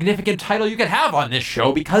most significant title you could have on this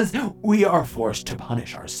show because we are forced to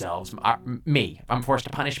punish ourselves. I'm forced to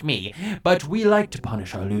punish me. But we like to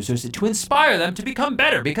punish our losers to inspire them to become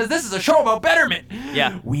better because this is a show about betterment.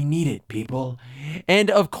 Yeah. We need it, people. And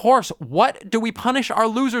of course, what do we punish our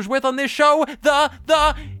losers with on this show? The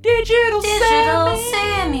Digital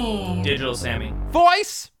Sammy. Digital Sammy.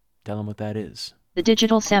 Voice. Tell them what that is. The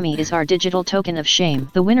Digital Sammy is our digital token of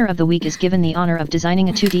shame. The winner of the week is given the honor of designing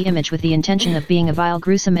a 2D image with the intention of being a vile,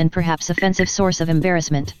 gruesome, and perhaps offensive source of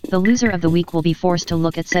embarrassment. The loser of the week will be forced to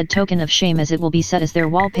look at said token of shame as it will be set as their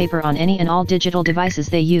wallpaper on any and all digital devices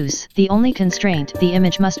they use. The only constraint, the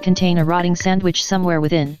image must contain a rotting sandwich somewhere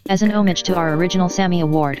within, as an homage to our original Sammy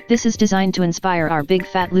Award. This is designed to inspire our big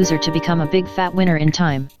fat loser to become a big fat winner in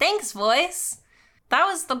time. Thanks, voice. That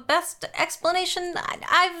was the best explanation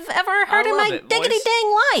I've ever heard in my diggity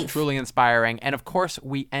dang life. Truly inspiring. And of course,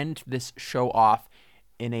 we end this show off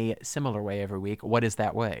in a similar way every week. What is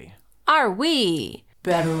that way? Are we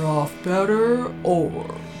better off better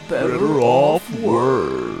or Better off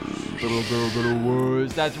worse? Better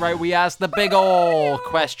worse. That's right. We asked the big ol'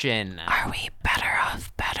 question. Are we better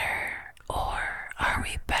off better or are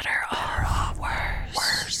we better off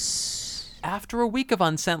worse? After a week of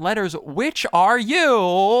unsent letters, which are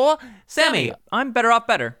you? Sammy. I'm better off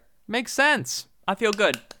better. Makes sense. I feel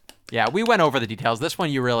good. Yeah, we went over the details. This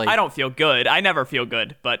one you really... I don't feel good. I never feel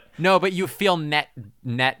good, but... No, but you feel net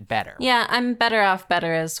better. Yeah, I'm better off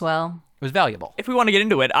better as well. It was valuable. If we want to get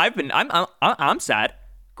into it, I'm sad.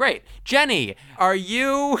 Great. Jenny, are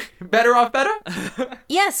you better off better?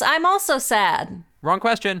 Yes, I'm also sad. Wrong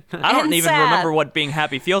question. I don't even remember what being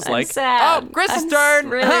happy feels like. Sad. Oh, Chris's turn.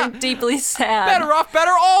 Really deeply sad. Better off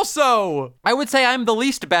better also. I would say I'm the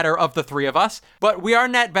least better of the three of us, but we are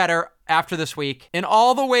net better after this week in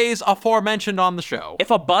all the ways aforementioned on the show.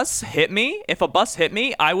 If a bus hit me,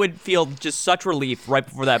 I would feel just such relief right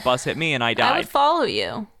before that bus hit me and I died. I would follow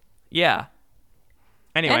you. Yeah.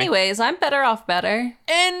 Anyways, I'm better off better.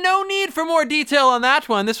 And no need for more detail on that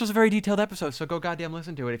one. This was a very detailed episode, so go goddamn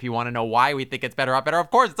listen to it if you want to know why we think it's better off better.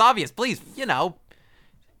 Of course, it's obvious. Please,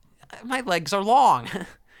 my legs are long.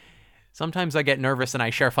 Sometimes I get nervous and I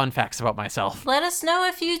share fun facts about myself. Let us know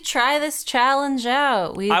if you try this challenge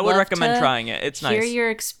out. I would recommend trying it. It's nice. Hear your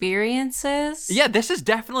experiences. Yeah, this is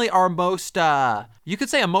definitely our most, you could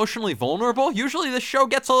say emotionally vulnerable. Usually this show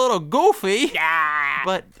gets a little goofy. Yeah.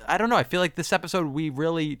 But I don't know. I feel like this episode we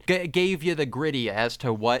really gave you the gritty as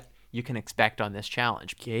to what you can expect on this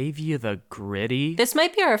challenge. Gave you the gritty? This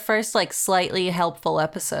might be our first, slightly helpful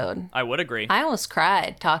episode. I would agree. I almost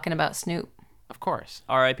cried talking about Snoop. Of course.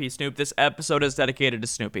 R.I.P. Snoop. This episode is dedicated to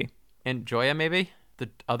Snoopy. And Joya, maybe? The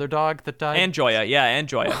other dog that died? And Joya. Yeah, and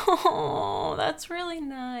Joya. Oh, that's really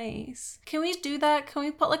nice. Can we do that? Can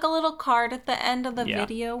we put a little card at the end of the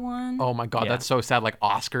video one? Oh my God, that's so sad, like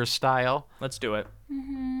Oscars style. Let's do it.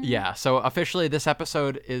 Mm-hmm. Yeah, so officially this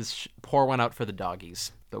episode is pour one out for the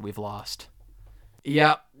doggies that we've lost.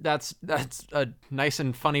 Yeah, that's a nice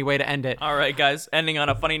and funny way to end it. All right, guys, ending on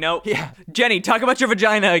a funny note. Yeah. Jenny, talk about your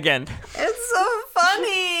vagina again. It's so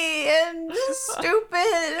funny and stupid.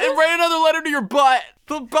 And write another letter to your butt.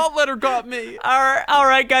 The butt letter got me. All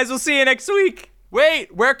right, guys, we'll see you next week.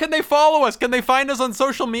 Wait, where can they follow us? Can they find us on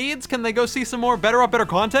social medias? Can they go see some more Better Off Better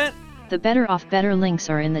content? The Better Off Better links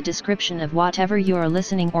are in the description of whatever you are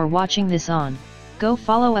listening or watching this on. Go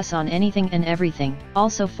follow us on anything and everything.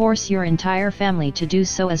 Also force your entire family to do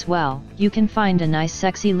so as well. You can find a nice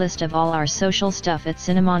sexy list of all our social stuff at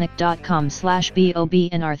cinemonic.com/bob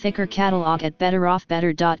and our thicker catalog at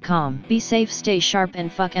betteroffbetter.com. Be safe, stay sharp,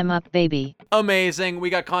 and fuck 'em up, baby. Amazing.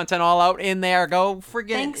 We got content all out in there. Go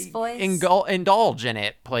Thanks, boys. Indulge in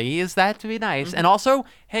it, please. That'd be nice. Mm-hmm. And also,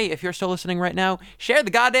 hey, if you're still listening right now, share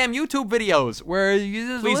the goddamn YouTube videos where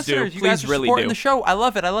you listeners, you guys are really supporting the show. I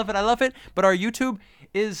love it. But our YouTube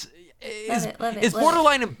is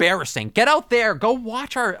borderline embarrassing. Get out there. Go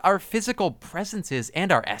watch our physical presences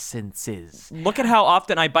and our essences. Look at how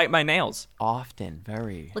often I bite my nails. Often,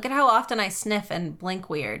 very. Look at how often I sniff and blink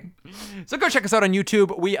weird. So go check us out on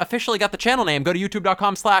YouTube. We officially got the channel name. Go to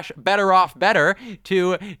youtube.com/betteroffbetter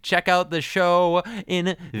to check out the show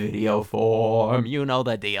in video form. You know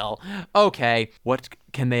the deal. Okay, what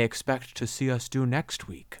can they expect to see us do next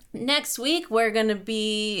week? Next week, we're going to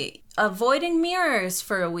be avoiding mirrors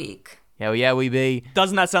for a week. Hell yeah, we be.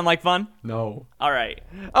 Doesn't that sound like fun? No. All right.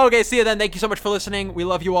 Okay, see you then. Thank you so much for listening. We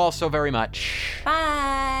love you all so very much.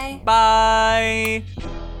 Bye. Bye.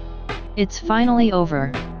 It's finally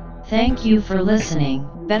over. Thank you for listening.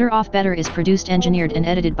 Better Off Better is produced, engineered, and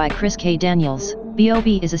edited by Chris K. Daniels.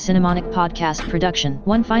 B.O.B. is a Cinemonic podcast production.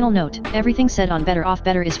 One final note, everything said on Better Off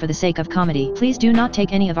Better is for the sake of comedy. Please do not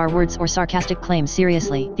take any of our words or sarcastic claims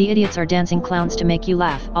seriously. The idiots are dancing clowns to make you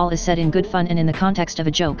laugh. All is said in good fun and in the context of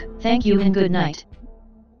a joke. Thank you and good night.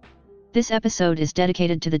 This episode is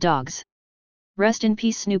dedicated to the dogs. Rest in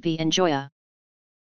peace, Snoopy and Joya.